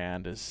in your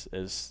hand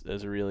is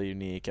really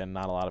unique, and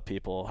not a lot of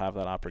people have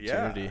that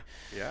opportunity.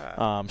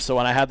 Yeah. So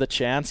when I had the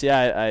chance,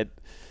 I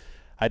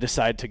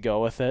decided to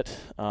go with it.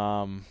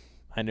 I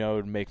knew it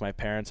would make my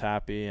parents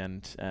happy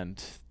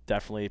and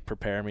definitely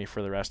prepare me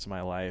for the rest of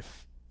my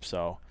life.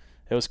 So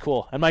it was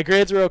cool. And my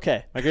grades were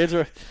okay.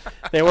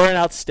 They weren't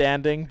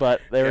outstanding,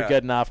 but they were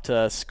good enough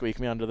to squeak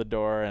me under the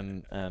door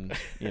and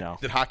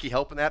Did hockey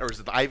help in that, or is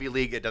it the Ivy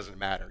League? It doesn't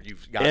matter. You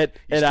still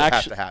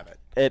have to have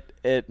it.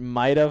 It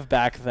might have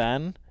back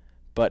then,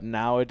 but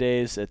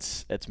nowadays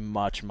it's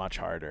much, much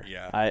harder.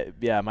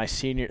 Yeah. My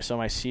senior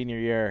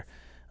year,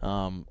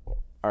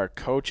 our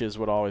coaches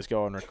would always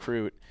go and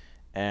recruit,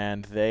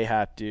 and they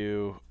had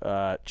to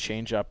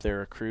change up their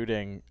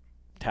recruiting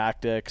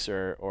tactics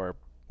or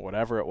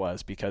whatever it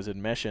was, because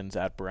admissions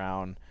at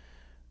Brown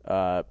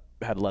had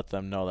let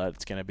them know that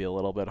it's going to be a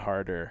little bit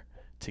harder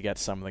to get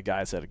some of the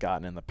guys that had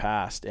gotten in the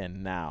past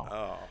in now.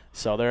 Oh.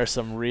 So there are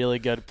some really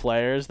good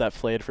players that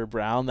played for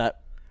Brown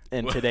that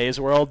in today's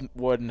world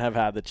wouldn't have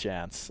had the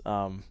chance.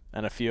 And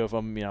a few of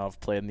them, have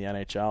played in the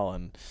NHL,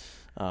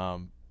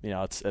 and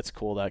it's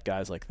cool that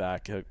guys like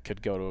that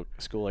could go to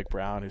a school like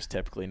Brown, who's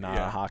typically not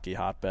a hockey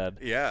hotbed.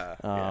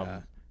 Yeah.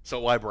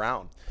 So why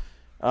Brown?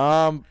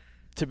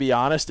 To be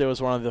honest, it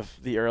was one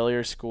of the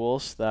earlier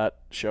schools that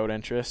showed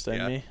interest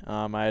in me.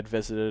 I had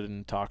visited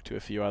and talked to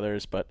a few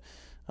others, but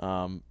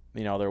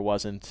there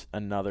wasn't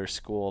another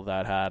school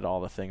that had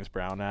all the things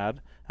Brown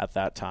had at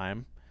that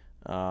time.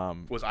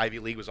 Was Ivy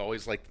League was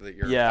always like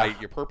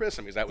your purpose?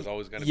 I mean, that was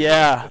always going to be.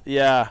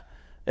 Yeah,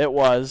 it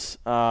was.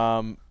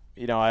 Everyone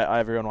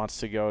wants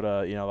to go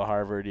to the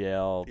Harvard,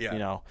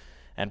 Yale,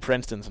 and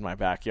Princeton's in my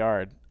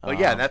backyard. Oh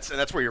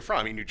that's where you're from.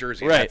 I mean, New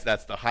Jersey. Right.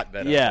 That's the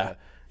hotbed.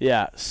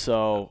 Yeah.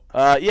 So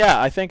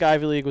I think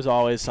Ivy League was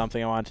always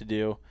something I wanted to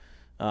do.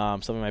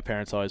 Something my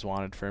parents always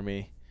wanted for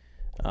me.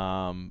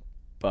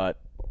 But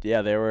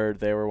yeah, they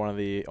were one of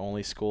the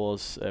only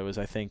schools. It was,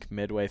 I think,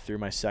 midway through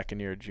my second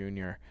year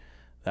junior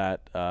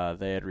that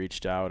they had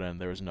reached out, and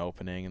there was an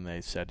opening, and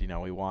they said,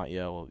 we want you.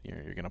 Well,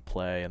 you're going to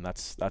play, and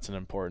that's an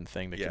important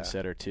thing to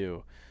consider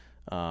too.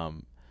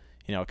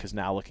 Because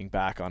now looking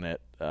back on it,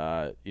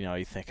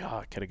 you think,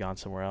 I could have gone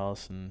somewhere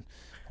else, and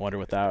wonder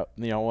how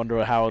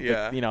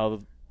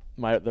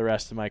the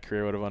rest of my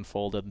career would have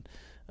unfolded.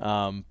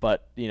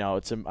 But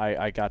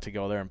I got to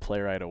go there and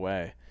play right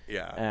away.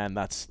 Yeah. And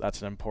that's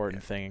an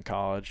important thing in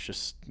college.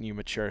 Just you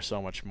mature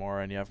so much more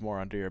and you have more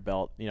under your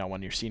belt.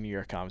 When your senior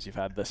year comes, you've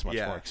had this much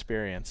more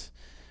experience.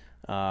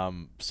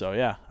 So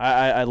yeah,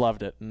 I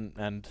loved it,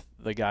 and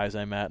the guys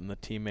I met and the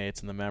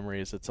teammates and the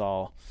memories, it's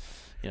all,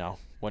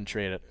 wouldn't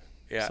trade it.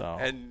 Yeah. So,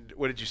 and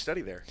what did you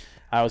study there?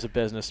 I was a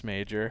business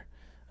major.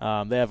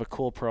 They have a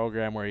cool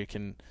program where you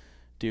can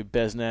do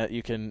business.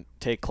 You can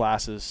take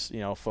classes,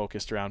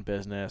 focused around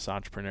business,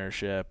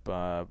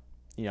 entrepreneurship.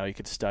 You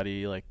could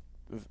study like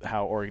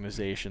how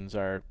organizations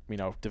are,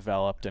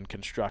 developed and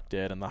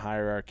constructed and the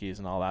hierarchies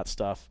and all that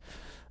stuff.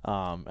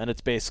 And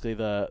it's basically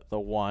the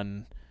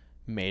one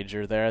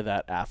major there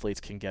that athletes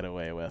can get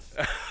away with.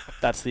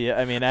 That's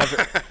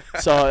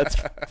so it's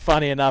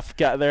funny enough.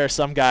 There are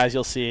some guys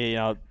you'll see,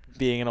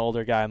 being an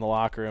older guy in the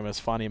locker room is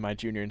funny my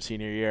junior and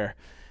senior year,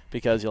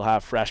 because you'll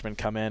have freshmen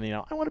come in,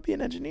 I want to be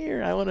an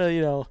engineer. I want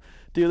to,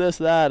 do this,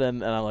 that.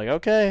 And I'm like,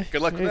 okay.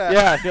 Good luck with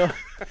that. Yeah.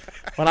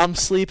 When I'm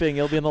sleeping,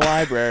 you'll be in the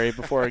library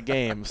before a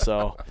game.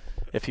 So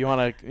if you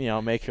want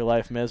to, make your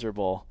life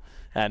miserable.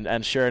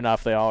 And sure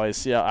enough, they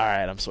always, all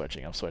right, I'm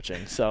switching.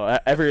 So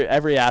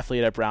every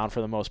athlete at Brown,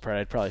 for the most part,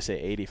 I'd probably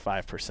say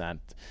 85%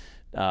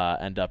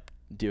 end up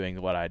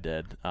doing what I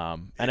did.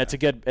 And it's a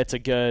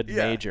good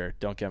major,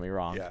 don't get me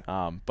wrong.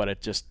 Yeah. But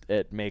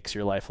it makes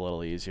your life a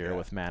little easier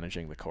with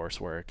managing the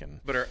coursework.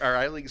 But are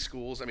Ivy League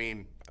schools,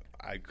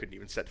 I couldn't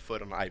even set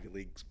foot on an Ivy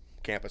League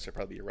campus. I'd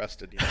probably be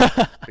arrested,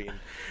 being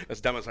as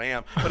dumb as I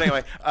am. But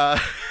anyway, are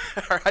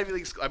Ivy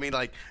League schools,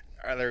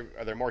 are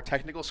there more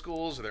technical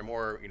schools? Are there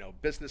more,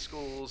 business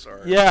schools?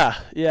 Or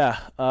Yeah.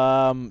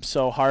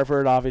 So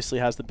Harvard obviously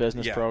has the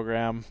business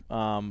program.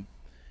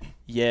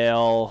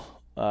 Yale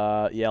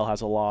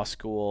has a law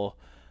school,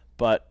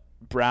 but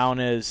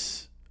Brown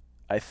is,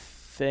 I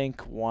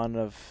think, one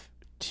of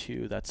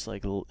two that's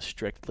like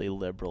strictly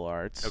liberal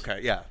arts.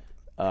 Okay, yeah.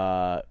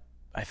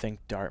 I think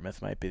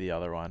Dartmouth might be the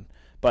other one,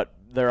 but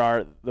there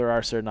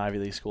are certain Ivy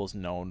League schools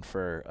known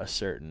for a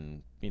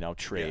certain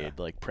trade,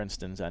 like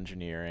Princeton's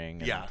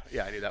engineering. And,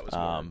 I knew that was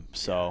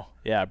more.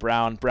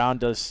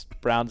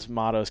 Brown's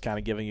motto is kind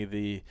of giving you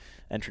the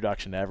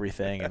introduction to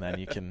everything, and then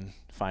you can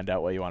find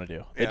out what you want to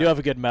do. They do have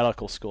a good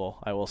medical school,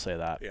 I will say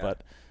that,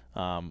 but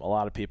a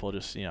lot of people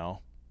just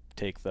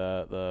take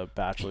the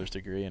bachelor's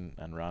degree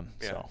and run.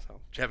 Yeah. So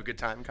did you have a good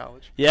time in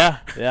college? Yeah.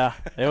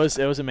 It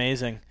was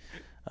amazing.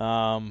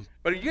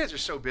 But you guys are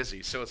so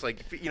busy, so it's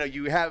like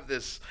you have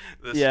this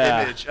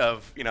image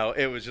of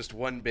it was just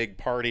one big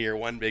party or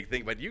one big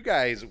thing, but you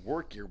guys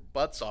work your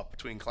butts off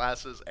between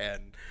classes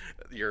and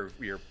your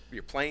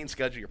playing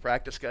schedule, your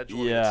practice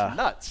schedule. Yeah,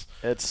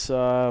 it's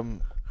nuts.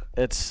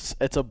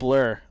 It's a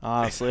blur,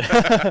 honestly.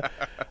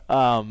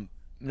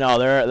 No,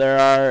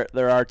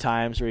 there are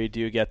times where you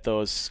do get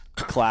those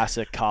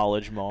classic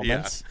college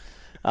moments.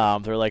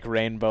 They're like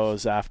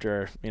rainbows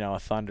after a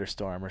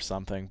thunderstorm or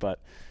something, but.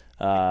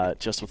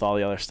 Just with all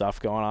the other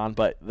stuff going on,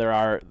 but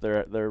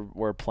there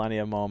were plenty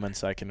of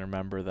moments I can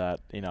remember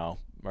that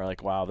are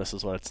like, wow, this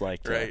is what it's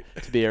like to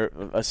be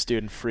a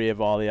student free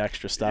of all the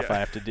extra stuff I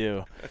have to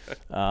do,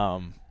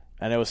 and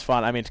it was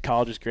fun.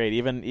 College is great.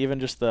 Even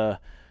just the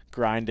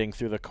grinding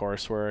through the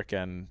coursework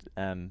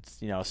and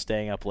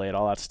staying up late,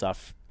 all that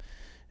stuff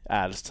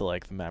adds to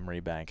like the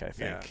memory bank, I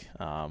think.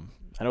 And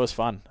it was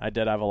fun. I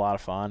did have a lot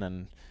of fun,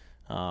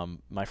 and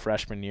my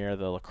freshman year,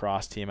 the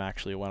lacrosse team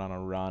actually went on a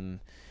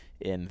run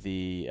in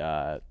the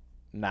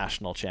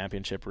national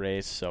championship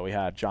race. So we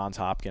had Johns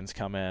Hopkins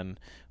come in,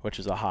 which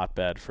is a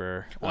hotbed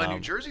for New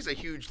Jersey's a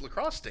huge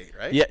lacrosse state,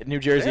 right? Yeah, New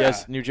Jersey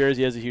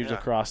has a huge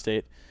lacrosse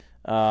state.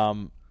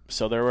 So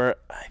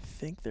I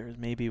think there was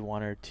maybe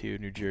one or two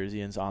New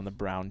Jerseyans on the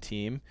Brown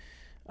team.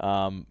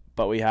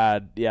 But we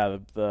had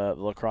the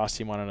lacrosse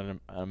team went on an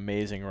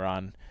amazing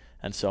run.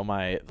 And so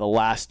the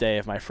last day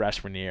of my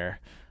freshman year,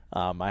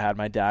 I had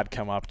my dad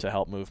come up to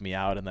help move me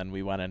out, and then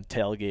we went and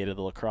tailgated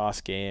the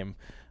lacrosse game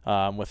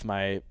with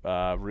my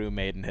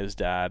roommate and his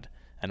dad,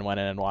 and went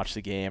in and watched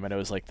the game, and it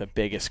was like the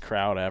biggest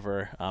crowd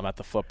ever at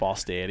the football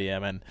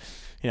stadium, and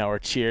we're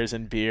cheers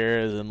and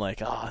beers and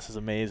like, oh, this is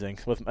amazing.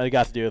 I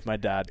got to do it with my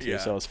dad too,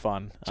 so it was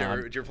fun. Did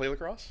you ever play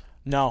lacrosse?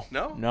 No,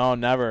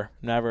 never.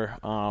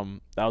 That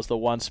was the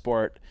one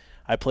sport.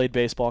 I played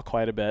baseball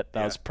quite a bit.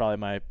 That was probably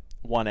my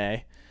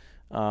 1A.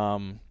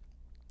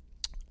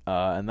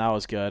 And that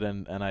was good,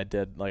 and I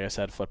did, like I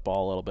said,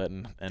 football a little bit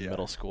in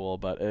middle school,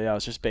 but it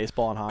was just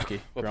baseball and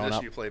hockey. What growing position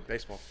up. You played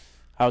baseball?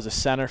 I was a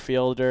center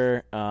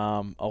fielder,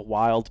 a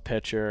wild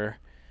pitcher,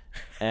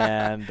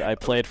 and I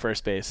played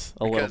first base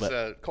a little bit.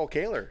 Because Cole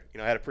Kaler,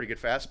 had a pretty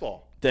good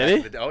fastball.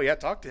 Did he? Oh yeah,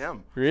 talk to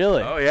him.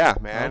 Really? Oh yeah,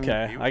 man.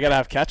 Okay, I gotta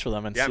have catch with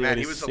him and see what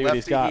he was a what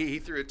he's got. He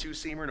threw a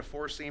 2-seamer and a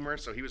 4-seamer,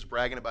 so he was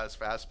bragging about his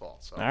fastball.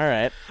 So. All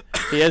right,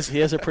 he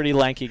is a pretty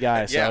lanky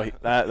guy, so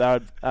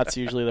that's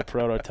usually the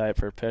prototype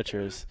for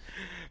pitchers.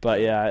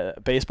 But yeah,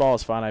 baseball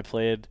is fun. I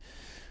played.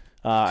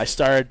 I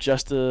started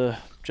just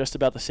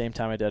about the same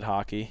time I did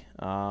hockey,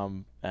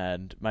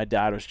 and my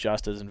dad was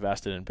just as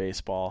invested in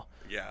baseball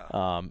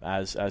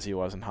as he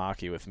was in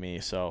hockey with me.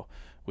 So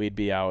we'd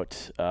be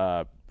out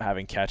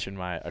having catch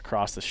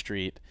across the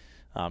street.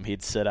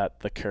 He'd sit at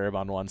the curb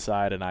on one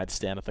side, and I'd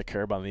stand at the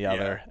curb on the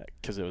other,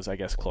 because it was, I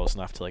guess, close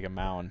enough to like a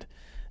mound.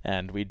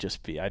 And I'd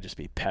just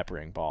be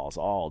peppering balls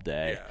all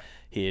day. Yeah.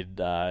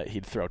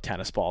 He'd throw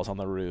tennis balls on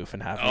the roof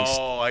and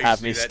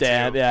have me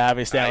stand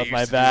with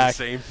my back.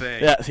 Same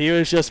thing. Yeah, he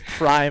was just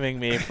priming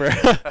me for.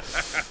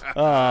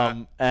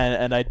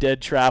 And I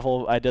did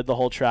travel. I did the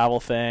whole travel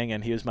thing,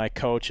 and he was my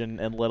coach in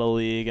Little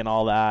League and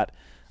all that.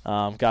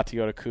 Got to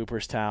go to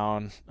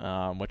Cooperstown,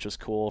 which was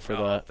cool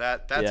for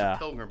that's a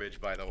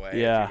pilgrimage, by the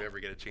way. Yeah. If you ever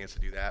get a chance to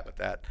do that, but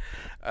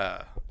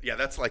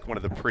that's like one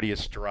of the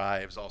prettiest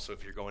drives. Also,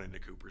 if you're going into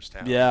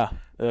Cooperstown. Yeah,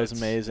 it was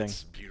amazing.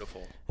 It's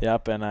beautiful.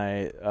 Yep, and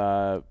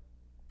that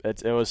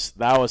was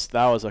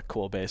a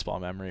cool baseball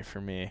memory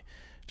for me,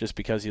 just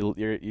because you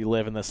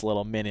live in this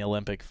little mini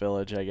Olympic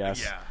village, I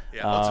guess.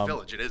 Yeah. Well, it's a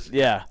village. It is.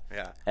 Yeah.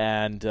 Yeah.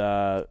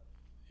 And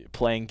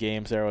playing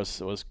games there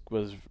was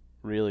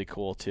really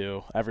cool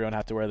too. Everyone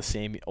had to wear the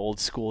same old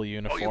school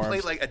uniforms. Oh, you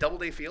played like a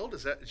Doubleday Field?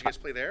 Did you guys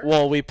play there?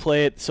 Well, we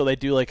played. So they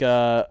do like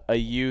a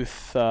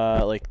youth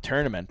like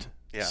tournament.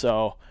 Yeah.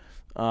 So,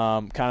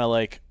 kind of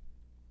like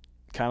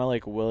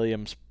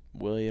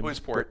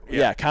Williamsport.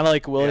 Yeah, kind of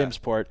like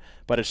Williamsport,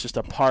 but it's just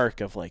a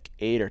park of like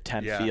 8 or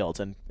 10 fields,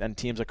 and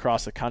teams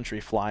across the country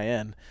fly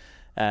in,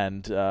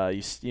 and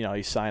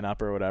you sign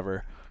up or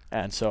whatever.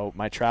 And so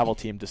my travel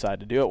team decided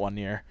to do it one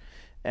year.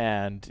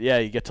 And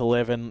you get to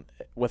live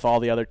with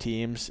all the other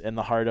teams in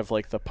the heart of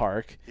like the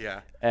park.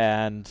 Yeah.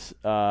 And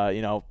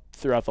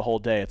throughout the whole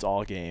day, it's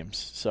all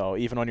games. So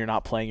even when you're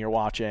not playing, you're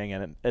watching,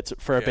 and it's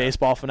for a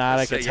baseball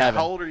fanatic. It's heaven.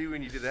 How old are you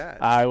when you did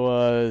that? I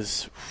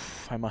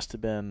must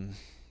have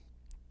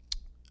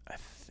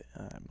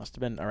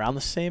been around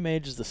the same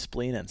age as the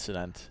spleen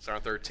incident. So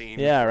around 13.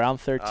 Yeah, around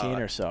 13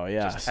 or so.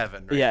 Yeah. Just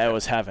heaven. Right? Yeah, it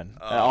was heaven.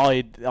 All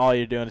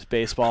you're doing is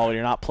baseball.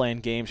 You're not playing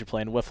games. You're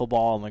playing wiffle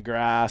ball on the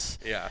grass.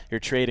 Yeah. You're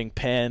trading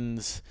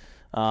pins.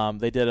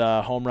 They did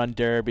a home run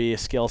derby, a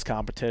skills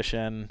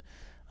competition,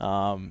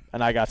 and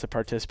I got to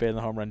participate in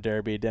the home run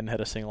derby. Didn't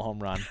hit a single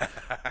home run,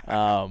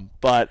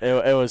 but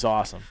it was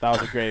awesome. That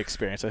was a great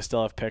experience. I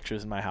still have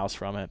pictures in my house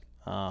from it.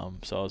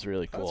 So it was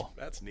really cool.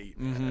 That's neat.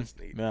 Mm-hmm. That's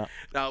neat. Yeah.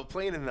 Now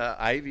playing in the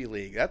Ivy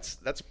League, that's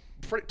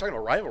pretty, talking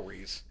about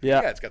rivalries.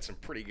 Yeah. It's got some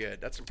pretty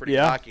good. That's some pretty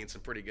hockey and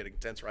some pretty good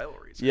intense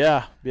rivalries.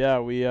 Yeah.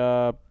 We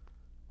I'd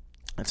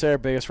say our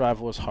biggest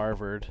rival was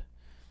Harvard,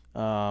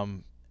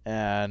 and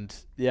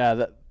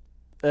that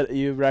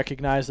you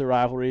recognize the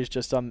rivalries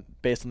just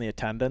based on the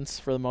attendance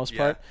for the most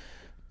part.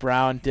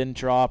 Brown didn't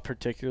draw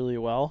particularly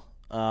well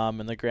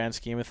in the grand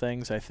scheme of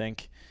things. I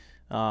think.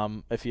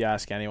 If you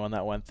ask anyone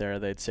that went there,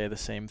 they'd say the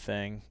same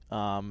thing.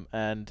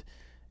 And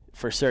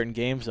for certain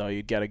games, though,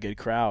 you'd get a good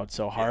crowd.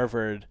 So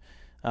Harvard,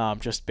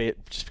 just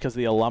because of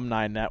the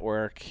alumni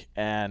network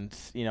and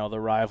the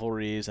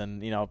rivalries,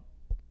 and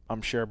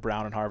I'm sure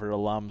Brown and Harvard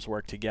alums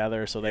work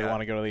together, so they want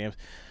to go to the games.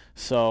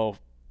 So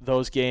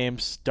those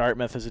games,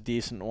 Dartmouth is a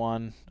decent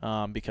one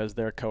because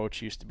their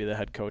coach used to be the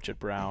head coach at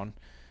Brown.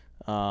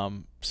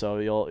 And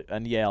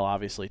Yale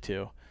obviously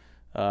too.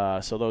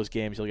 So those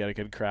games you'll get a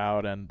good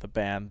crowd, and the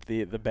bands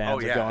are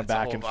going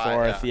back and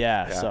forth.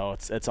 So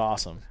it's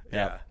awesome.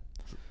 Yeah.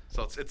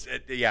 So it's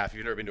if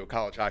you've never been to a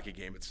college hockey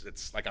game,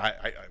 it's like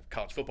a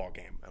college football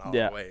game in all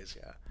the ways.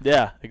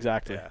 Yeah,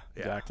 exactly.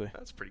 Exactly.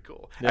 That's pretty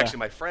cool. Yeah. Actually,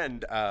 my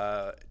friend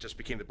just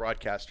became the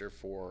broadcaster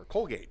for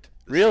Colgate.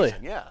 Really?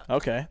 Season. Yeah.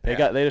 Okay. They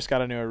just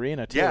got a new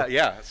arena too.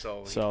 Yeah.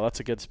 So that's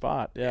a good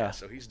spot. Yeah.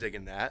 So he's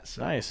digging that.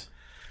 So. Nice.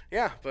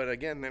 Yeah, but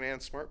again, man,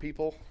 smart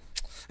people.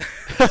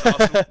 That's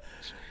awesome.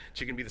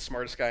 She can be the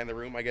smartest guy in the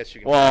room, I guess.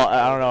 You can. Well,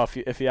 I don't know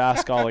if you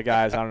ask all the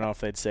guys, I don't know if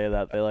they'd say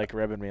that. They like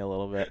ribbing me a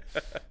little bit.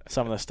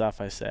 Some of the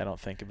stuff I say, I don't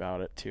think about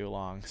it too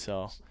long.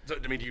 So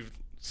I mean, do you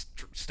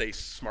say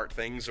smart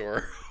things,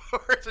 or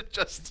is it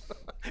just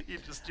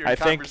your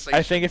conversation?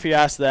 I think if you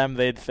ask them,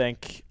 they'd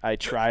think I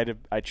try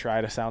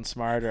to sound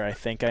smart, or I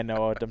think I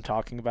know what I'm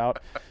talking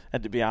about.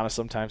 And to be honest,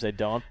 sometimes I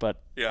don't, but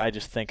I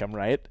just think I'm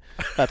right.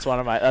 That's one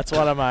of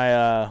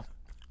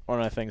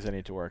my things I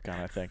need to work on,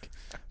 I think.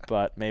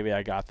 But maybe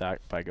I got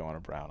that by going to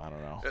Brown. I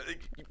don't know.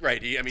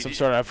 Right. I mean, some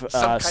sort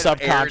of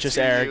subconscious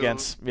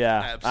arrogance.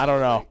 Yeah.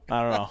 Absolutely.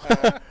 I don't know.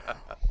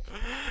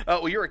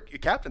 Well, you were a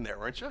captain there,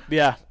 weren't you?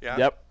 Yeah.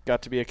 Yep.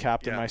 Got to be a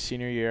captain my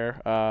senior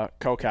year,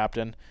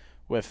 co-captain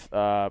with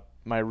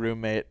my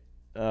roommate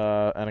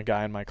and a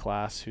guy in my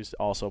class who's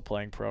also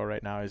playing pro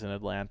right now. He's in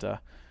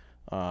Atlanta.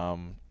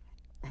 And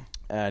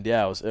it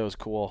was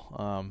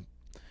cool.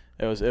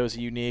 It was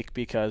unique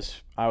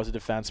because I was a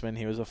defenseman,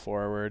 he was a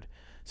forward,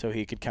 so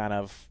he could kind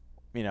of,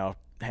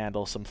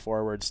 handle some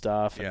forward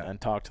stuff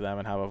and talk to them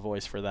and have a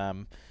voice for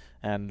them.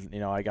 And,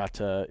 I got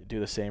to do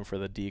the same for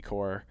the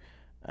D-Corps.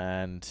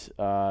 And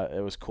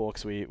it was cool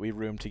because we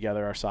roomed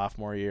together our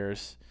sophomore year,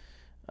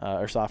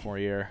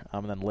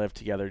 and then lived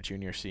together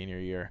junior, senior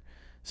year.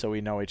 So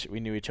we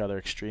knew each other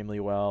extremely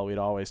well. We'd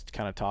always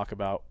kind of talk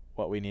about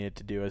what we needed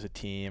to do as a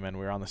team, and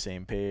we were on the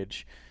same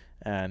page.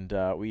 and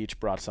we each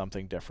brought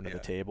something different to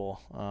the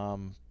table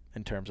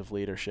in terms of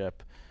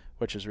leadership,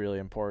 which is really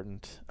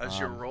important. Is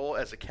your role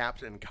as a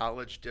captain in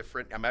college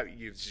different?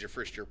 This is your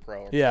first year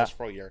pro, or yeah. first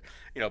pro year,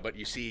 but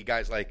you see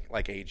guys like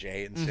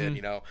AJ and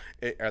Sid.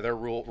 Are their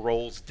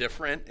roles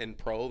different in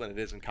pro than it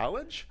is in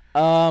college?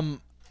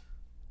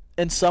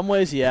 In some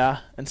ways, yeah.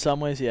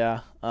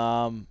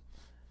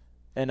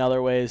 In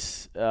other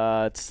ways,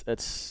 it's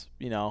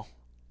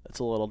it's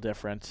a little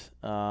different.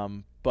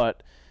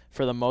 But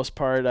for the most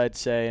part, I'd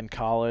say in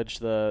college,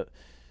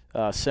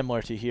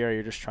 similar to here,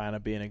 you're just trying to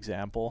be an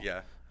example.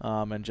 Yeah.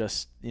 And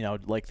just,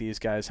 like these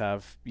guys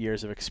have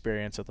years of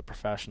experience at the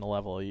professional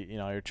level,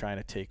 you're trying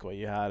to take what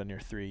you had in your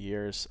 3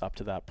 years up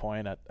to that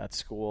point at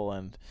school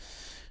and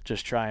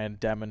just try and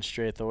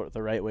demonstrate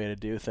the right way to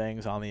do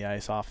things on the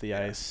ice, off the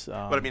ice.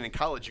 But I mean, in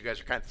college, you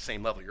guys are kind of at the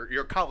same level.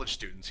 You're college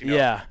students,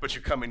 Yeah. But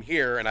you come in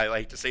here, and I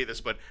like to say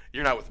this, but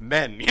you're not with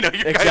men, You're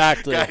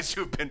exactly. guys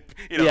who've been,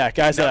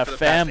 guys that have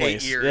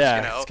families. 8 years,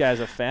 these guys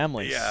have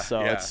families. Yeah. So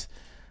it's.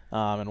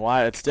 And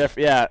why it's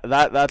different? Yeah,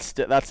 that's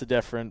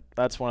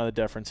That's one of the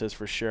differences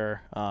for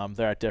sure.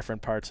 They're at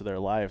different parts of their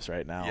lives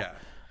right now.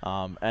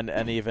 Yeah.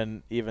 And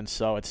even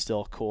so, it's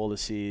still cool to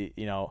see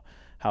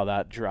how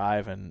that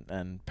drive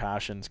and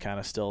passion's kind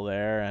of still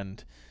there,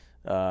 and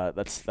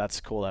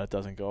that's cool that it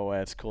doesn't go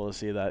away. It's cool to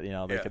see that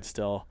they could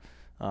still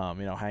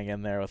hang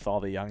in there with all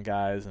the young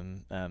guys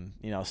and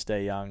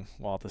stay young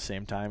while at the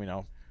same time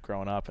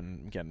growing up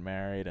and getting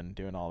married and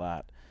doing all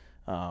that.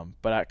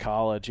 But at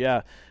college,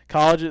 the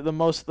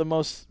most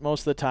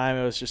of the time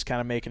it was just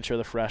kind of making sure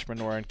the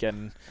freshmen weren't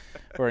getting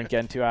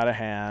too out of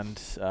hand.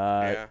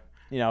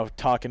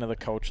 Talking to the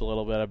coach a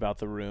little bit about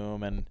the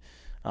room and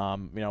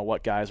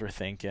what guys were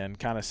thinking.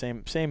 Kind of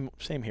same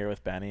here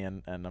with Benny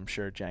and I'm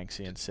sure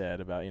Jenksy and Sid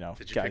about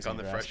Did you guys pick on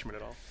the freshmen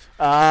at all?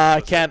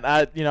 I can't.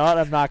 You know what?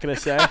 I'm not gonna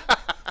say.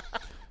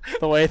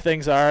 The way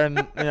things are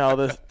in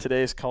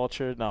today's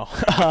culture, no.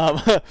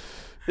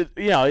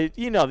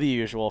 The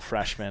usual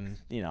freshman.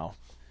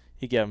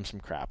 You give them some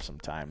crap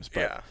sometimes,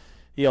 but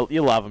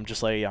you love them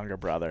just like a younger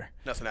brother.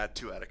 Nothing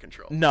too out of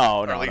control. No,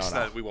 or no, at least no.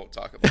 That we won't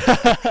talk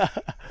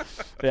about.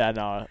 Yeah,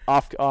 no.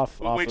 Off.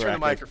 Wait, turn the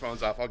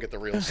microphones off. I'll get the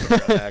real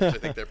story on that. 'Cause I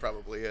think there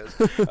probably is.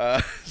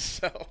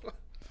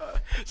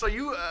 So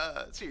you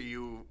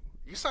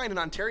signed in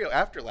Ontario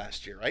after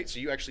last year, right? So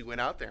you actually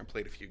went out there and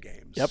played a few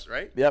games,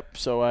 right? Yep.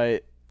 So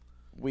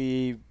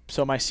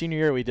my senior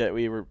year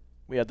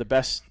we had the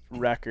best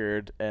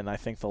record in I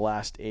think the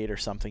last 8 or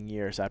something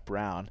years at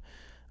Brown.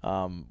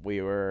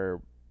 We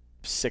were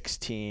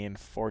 16,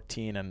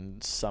 14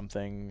 and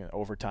something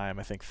overtime,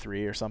 I think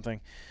 3 or something,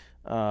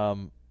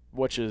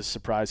 which is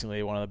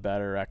surprisingly one of the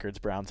better records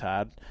Brown's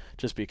had,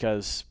 just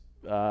because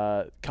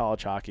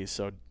college hockey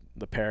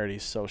the parity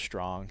is so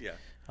strong.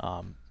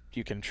 Yeah.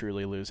 You can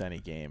truly lose any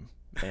game.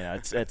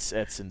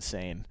 It's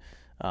insane.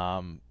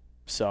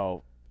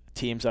 So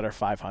teams that are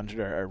 500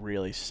 are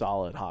really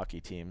solid hockey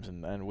teams,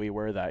 and we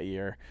were that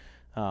year.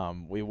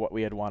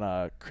 We had won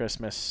a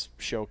Christmas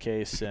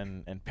showcase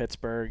in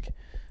Pittsburgh,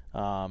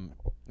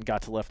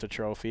 got to lift a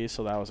trophy,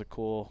 so that was a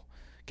cool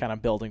kind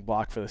of building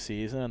block for the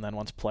season. And then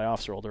once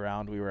playoffs rolled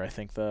around, we were I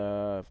think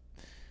the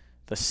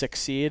 6th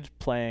seed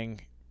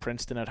playing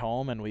Princeton at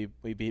home, and we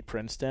beat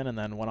Princeton, and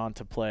then went on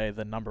to play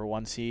the number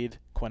 1 seed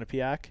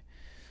Quinnipiac,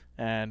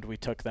 and we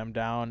took them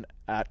down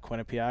at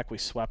Quinnipiac. We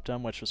swept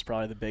them, which was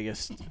probably the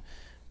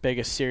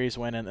biggest series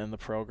win in the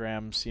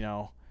program's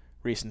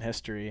recent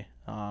history.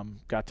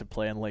 Got to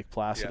play in Lake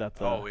Placid at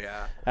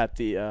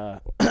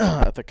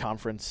the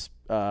conference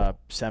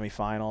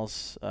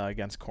semifinals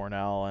against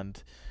Cornell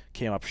and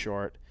came up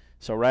short.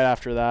 So right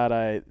after that,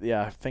 I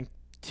think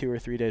 2 or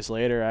 3 days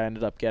later, I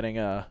ended up getting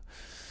a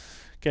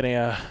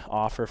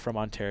offer from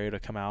Ontario to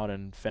come out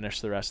and finish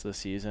the rest of the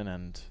season,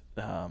 and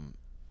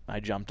I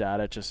jumped at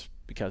it just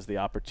because the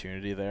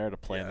opportunity there to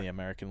play in the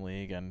American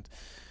League, and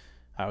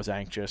I was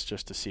anxious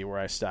just to see where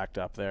I stacked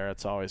up there.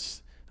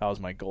 That was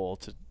my goal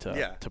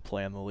to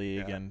play in the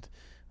league, and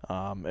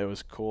it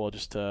was cool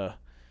just to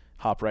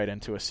hop right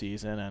into a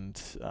season and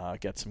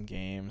get some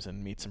games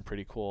and meet some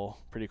pretty cool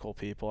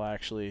people.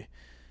 Actually,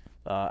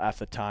 at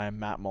the time,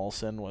 Matt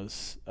Molson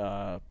was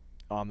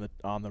on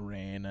the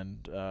Reign,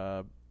 and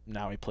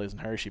now he plays in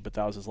Hershey, but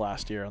that was his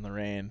last year on the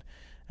Reign,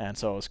 and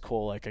so it was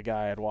cool. Like a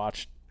guy I'd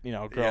watched,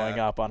 growing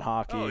up on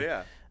hockey. Oh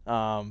yeah.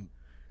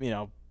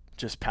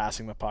 Just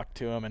passing the puck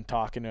to him and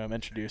talking to him,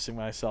 introducing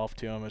myself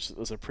to him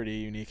was a pretty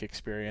unique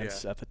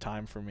experience at the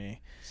time for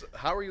me. So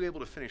how were you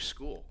able to finish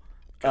school?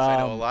 Because I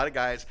know a lot of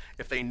guys,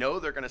 if they know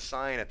they're going to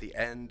sign at the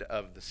end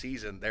of the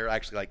season, they're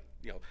actually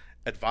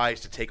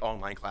advised to take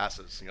online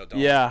classes.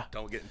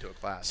 Don't get into a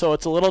class. So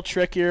it's a little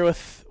trickier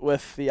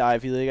with the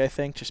Ivy League, I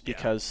think, just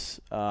because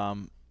a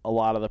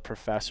lot of the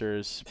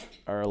professors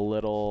are a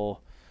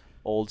little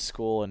old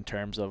school in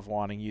terms of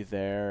wanting you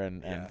there,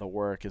 and the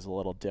work is a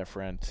little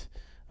different.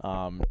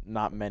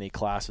 Not many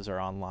classes are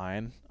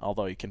online,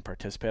 although you can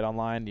participate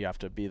online. You have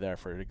to be there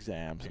for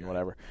exams and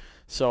whatever.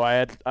 So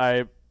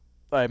I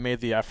made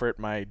the effort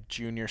my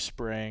junior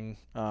spring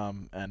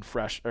and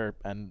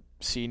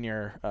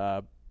senior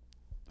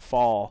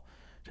fall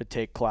to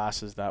take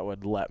classes that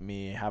would let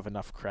me have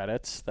enough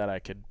credits that I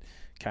could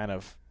kind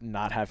of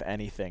not have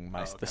anything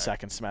the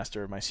second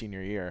semester of my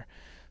senior year.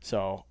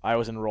 So I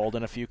was enrolled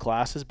in a few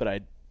classes, but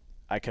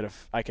I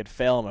could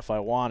fail them if I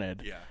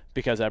wanted. Yeah.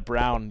 Because at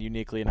Brown,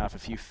 uniquely enough,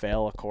 if you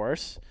fail a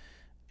course,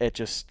 it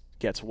just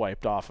gets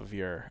wiped off of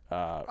your.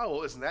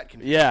 Well, isn't that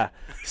confusing? Yeah.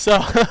 So.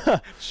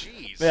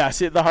 Jeez. Yeah.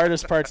 See, the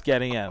hardest part's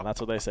getting in. That's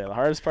what they say. The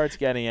hardest part's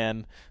getting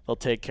in. They'll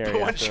take care of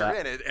you. Once you're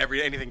in it,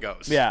 anything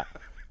goes. Yeah.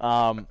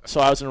 So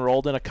I was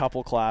enrolled in a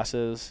couple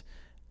classes,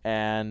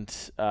 and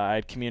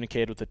I'd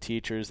communicated with the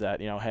teachers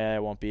that, hey, I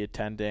won't be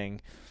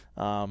attending.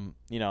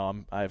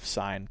 I've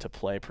signed to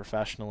play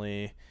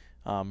professionally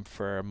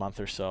for a month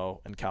or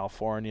so in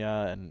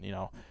California, and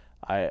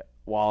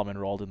while I'm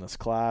enrolled in this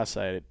class,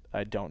 I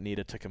don't need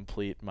it to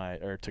complete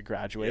to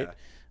graduate.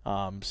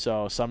 Yeah.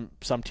 So some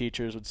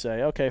teachers would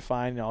say, okay,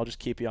 fine, I'll just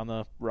keep you on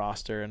the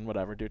roster and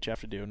whatever, do what you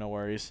have to do, no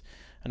worries.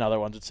 And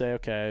other ones would say,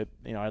 okay,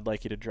 I'd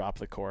like you to drop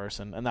the course,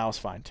 and that was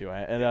fine too.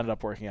 It ended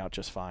up working out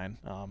just fine.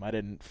 I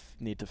didn't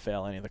need to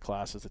fail any of the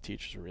classes. The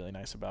teachers were really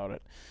nice about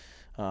it.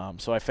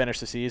 So I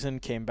finished the season,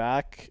 came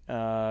back,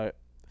 had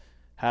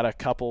a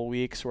couple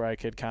weeks where I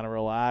could kind of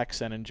relax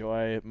and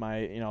enjoy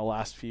my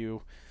last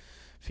few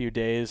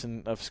days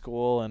of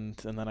school, and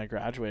then I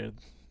graduated.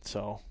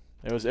 So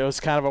it was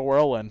kind of a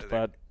whirlwind,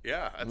 but it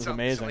was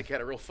amazing. Sounds like you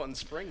had a real fun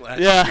spring last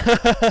year.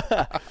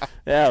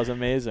 Yeah, it was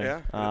amazing.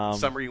 Yeah.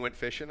 Summer you went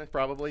fishing,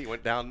 probably. You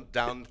went down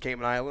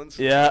Cayman Islands.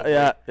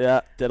 Yeah.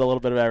 Did a little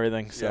bit of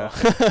everything. So.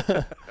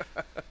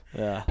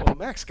 Yeah. Well,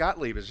 Max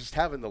Gottlieb is just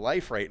having the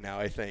life right now,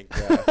 I think.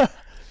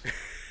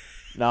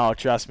 No,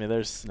 trust me.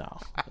 There's no.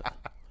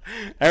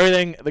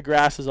 Everything, the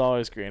grass is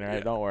always greener.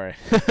 Right? Don't worry.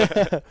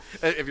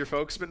 Have your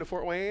folks been to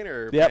Fort Wayne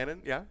or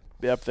Bannon? Yeah.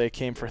 Yep, they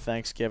came for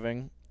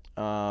Thanksgiving.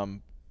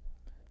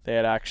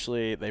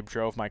 They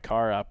drove my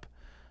car up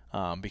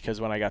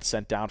because when I got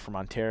sent down from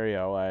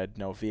Ontario, I had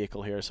no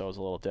vehicle here, so it was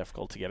a little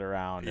difficult to get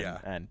around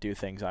and do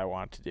things I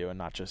wanted to do and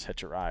not just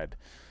hitch a ride.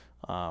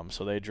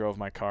 So they drove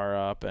my car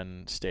up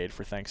and stayed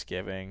for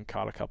Thanksgiving,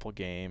 caught a couple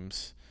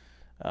games.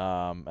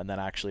 And then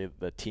actually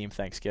the team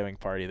Thanksgiving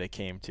party they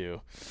came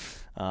to,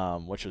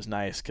 which was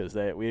nice because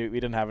we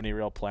didn't have any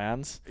real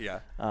plans. Yeah.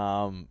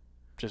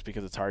 Just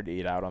because it's hard to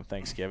eat out on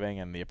Thanksgiving,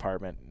 and the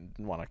apartment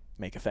didn't want to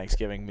make a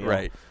Thanksgiving meal.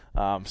 Right.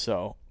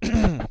 So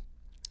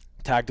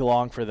tagged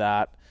along for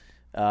that.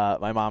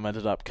 My mom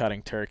ended up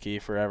cutting turkey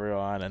for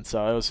everyone, and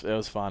so it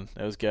was fun.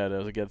 It was good. It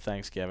was a good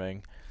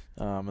Thanksgiving.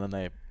 And then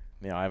they,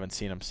 I haven't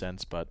seen them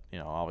since, but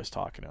always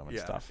talking to them and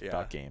stuff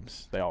about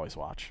games. They always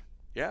watch.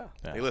 Yeah.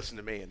 They listen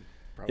to me and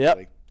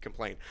probably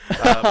complain.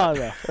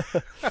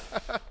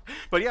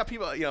 But yeah,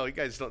 people, you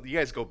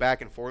guys go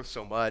back and forth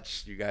so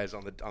much. You guys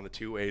on the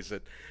two ways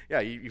that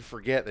you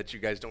forget that you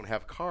guys don't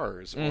have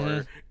cars,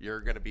 or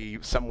you're going to be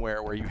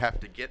somewhere where you have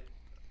to get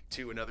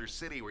to another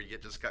city where you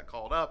just got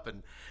called up,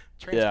 and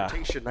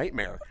transportation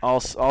nightmare. I'll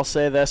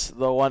say this: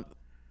 the one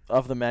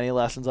of the many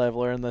lessons I've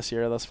learned this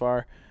year thus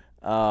far,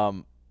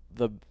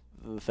 the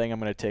thing I'm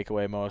going to take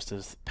away most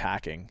is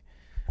packing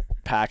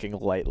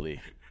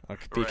lightly,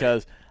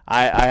 because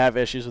I have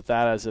issues with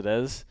that as it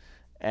is,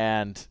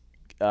 and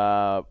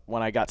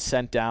when I got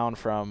sent down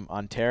from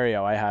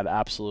Ontario, I had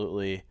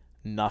absolutely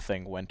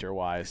nothing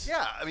winter-wise.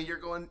 Yeah, I mean, you're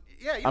going.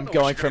 Yeah, I'm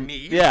going from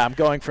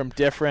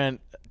different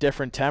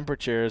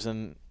temperatures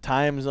and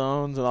time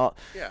zones and all.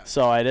 Yeah.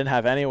 So I didn't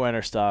have any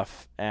winter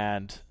stuff,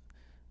 and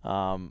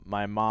I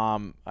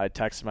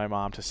texted my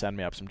mom to send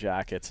me up some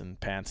jackets and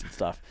pants and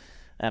stuff,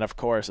 and of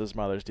course, as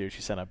mothers do,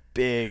 she sent a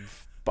big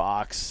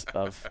box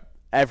of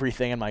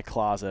everything in my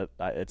closet.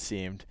 It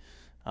seemed.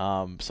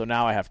 So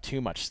now I have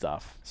too much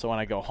stuff. So when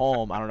I go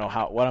home, I don't know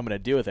what I'm going to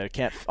do with it. It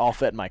can't all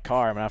fit in my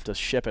car. I'm going to have to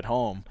ship it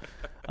home.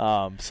 So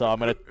I'm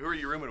going to. Who are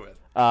you rooming with?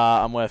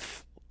 I'm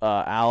with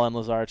Alan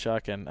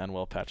Lazarchuk and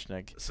Will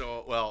Petchnig.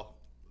 So,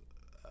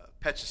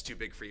 Petch is too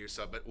big for you.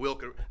 But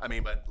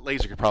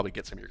Laser could probably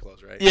get some of your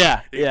clothes, right?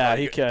 Yeah,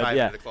 he could. Tie them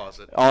Yeah, in the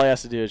closet. All he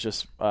has to do is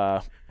just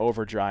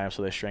over dry them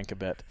so they shrink a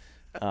bit.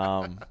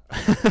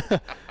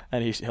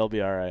 And he'll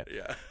be all right.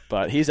 Yeah.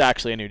 But he's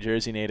actually a New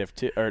Jersey native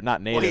too, or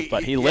not native,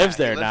 but he lives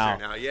there now.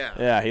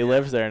 He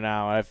lives there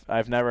now.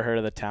 I've never heard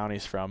of the town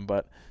he's from,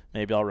 but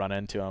maybe I'll run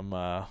into him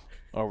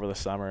over the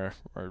summer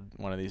or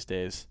one of these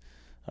days,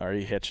 or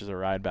he hitches a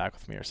ride back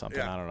with me or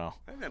something. I don't know.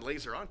 And then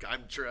Laser on.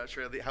 I'm sure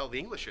how the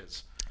English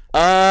is.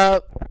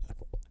 I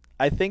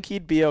think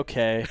he'd be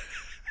okay.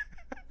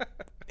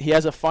 He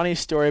has a funny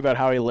story about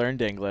how he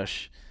learned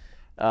English.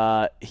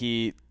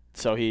 He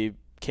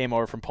came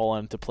over from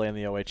Poland to play in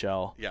the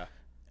OHL. Yeah.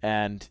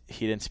 And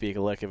he didn't speak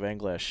a lick of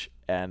English.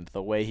 And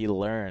the way he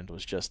learned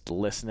was just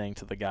listening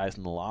to the guys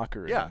in the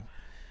locker room. Yeah.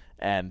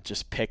 And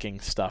just picking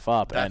stuff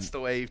up. That's the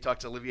way you talk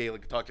to Olivier,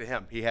 talk to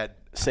him. He had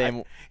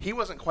he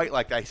wasn't quite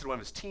like that. He said one of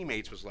his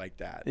teammates was like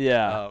that.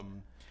 Yeah.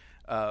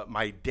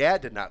 My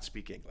dad did not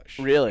speak English.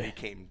 Really? When he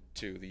came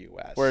to the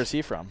U.S. Where is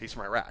he from? He's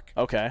from Iraq.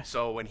 Okay.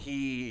 So when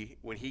he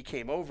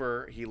came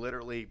over, he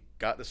literally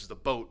this is the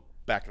boat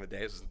back in the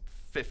day. This is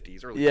the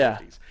 50s, early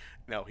 50s.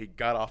 No, he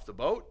got off the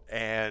boat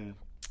and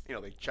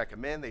they check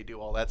him in, they do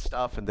all that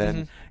stuff, and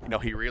then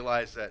he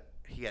realized that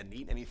he hadn't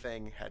eaten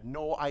anything, had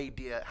no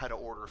idea how to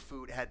order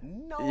food, had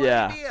no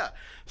idea.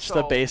 Just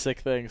the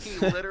basic things. He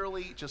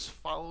literally just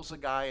follows a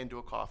guy into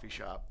a coffee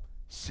shop,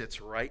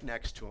 sits right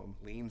next to him,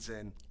 leans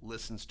in,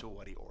 listens to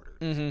what he ordered,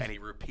 and he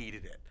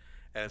repeated it.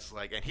 And it's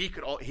like, and he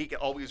could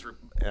always,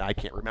 and I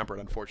can't remember it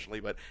unfortunately,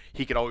 but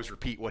he could always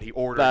repeat what he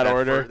ordered. That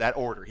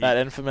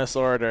infamous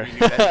order. He knew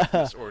that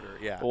infamous order.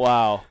 Yeah.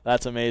 Wow,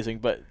 that's amazing.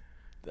 But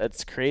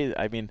that's crazy.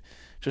 I mean,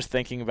 just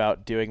thinking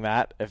about doing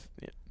that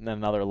in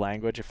another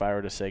language, if I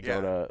were to say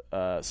go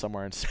to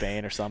somewhere in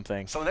Spain or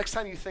something. So the next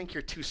time you think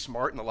you're too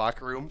smart in the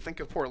locker room, think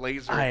of poor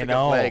Laser, think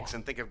of Legs,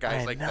 and think of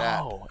guys like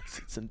that.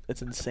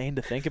 It's insane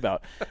to think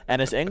about.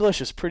 And his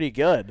English is pretty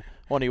good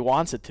when he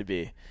wants it to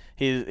be.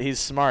 He's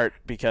smart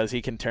because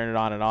he can turn it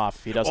on and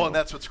off. He doesn't. Oh, and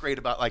that's what's great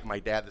about my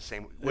dad. The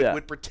same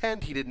would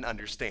pretend he didn't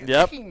understand.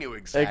 Yep. He knew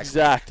exactly.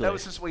 Exactly. That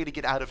was his way to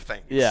get out of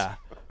things. Yeah.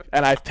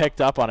 And I've picked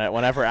up on it.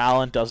 Whenever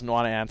Alan doesn't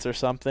want to answer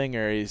something,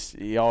 or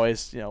he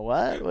always,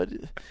 what?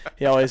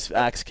 He always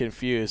acts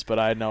confused, but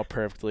I know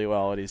perfectly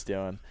well what he's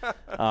doing.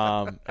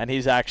 And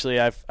he's actually,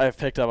 I've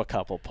picked up a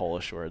couple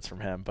Polish words from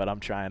him, but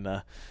I'm trying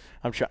to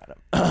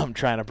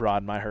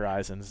broaden my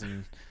horizons.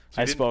 And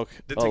so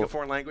didn't take a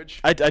foreign language?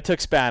 I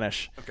took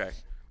Spanish. Okay.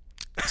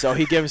 So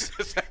he gives.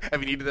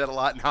 Have you needed that a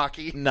lot in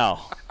hockey? No,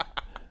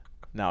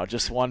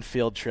 just one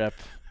field trip.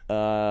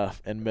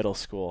 In middle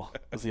school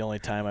was the only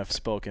time I've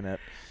spoken it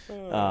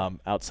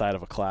outside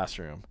of a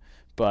classroom.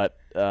 But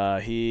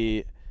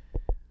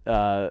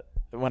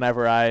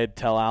whenever I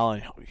tell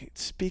Alan,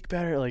 speak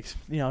better,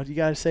 you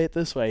got to say it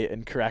this way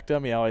and correct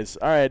him, he always,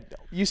 all right,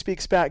 you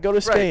speak Spanish, go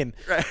to Spain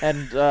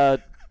and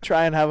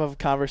try and have a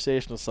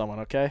conversation with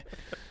someone, okay?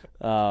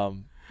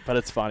 But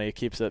it's funny. He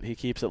keeps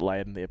it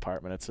light in the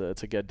apartment.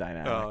 It's a good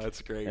dynamic. Oh,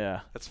 that's great.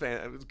 Yeah, that's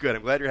it's good.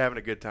 I'm glad you're having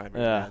a good time.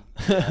 Yeah,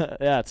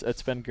 yeah.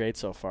 It's been great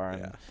so far.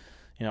 Yeah.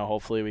 And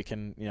hopefully we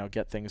can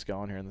get things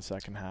going here in the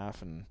second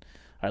half. And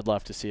I'd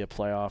love to see a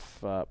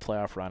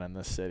playoff run in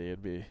this city.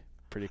 It'd be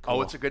pretty cool.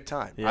 Oh, it's a good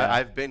time. Yeah.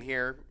 I've been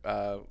here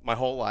my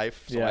whole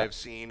life, so I've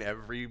seen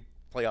every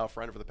playoff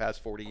run for the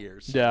past 40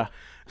 years. So,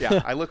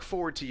 yeah. I look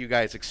forward to you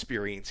guys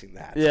experiencing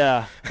that.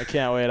 Yeah, I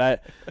can't wait.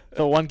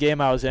 The one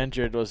game I was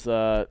injured was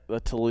the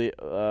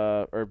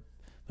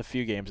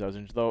few games I was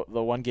injured.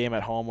 The one game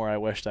at home where I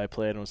wished I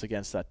played was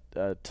against that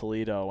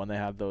Toledo when they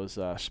had those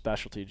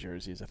specialty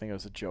jerseys. I think it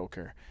was a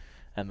Joker.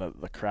 And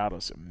the crowd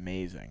was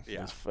amazing.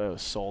 Yeah. It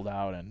was sold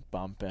out and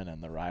bumping,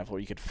 and the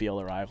rivalry. You could feel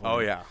the rivalry. Oh,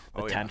 yeah.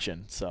 The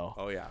tension. So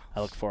I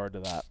look forward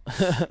to that.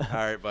 All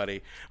right,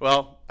 buddy.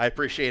 Well, I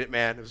appreciate it,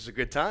 man. It was a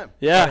good time.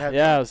 Yeah.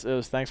 It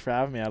was. Thanks for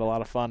having me. I had a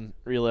lot of fun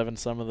reliving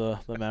some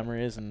of the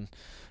memories and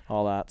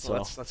all that. So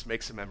let's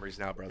make some memories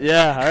now, brother.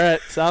 Yeah. All right.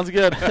 Sounds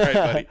good. All right,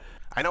 buddy.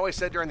 I know I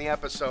said during the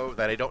episode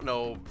that I don't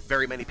know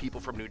very many people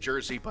from New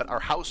Jersey, but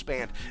our house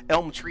band,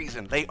 Elm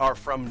Treason, they are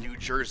from New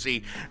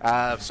Jersey.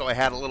 So I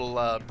had a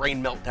little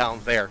brain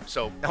meltdown there.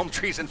 So Elm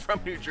Treason from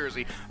New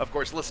Jersey, of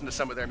course, listen to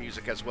some of their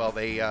music as well.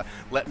 They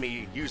let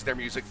me use their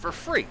music for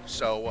free.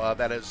 So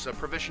that is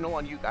provisional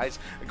on you guys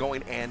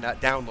going and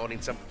downloading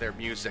some of their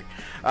music.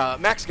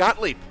 Max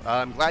Gottlieb,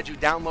 I'm glad you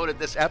downloaded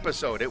this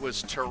episode. It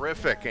was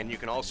terrific. And you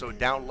can also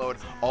download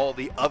all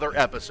the other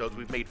episodes.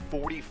 We've made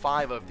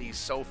 45 of these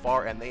so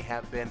far, and they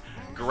have been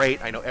great.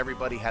 I know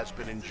everybody has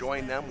been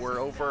enjoying them. We're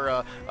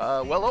over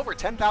well over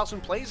 10,000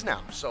 plays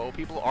now, so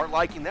people are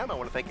liking them. I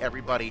want to thank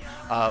everybody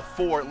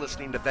for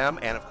listening to them,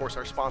 and of course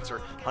our sponsor,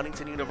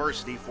 Huntington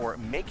University, for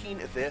making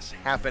this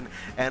happen.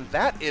 And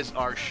that is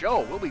our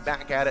show. We'll be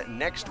back at it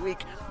next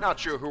week. Not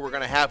sure who we're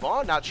going to have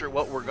on, not sure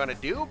what we're going to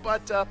do,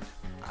 but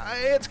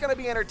it's going to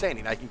be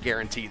entertaining. I can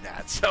guarantee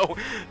that. So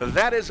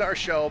that is our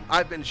show.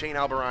 I've been Shane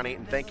Albarani,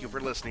 and thank you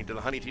for listening to the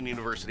Huntington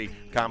University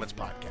Comets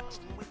Podcast.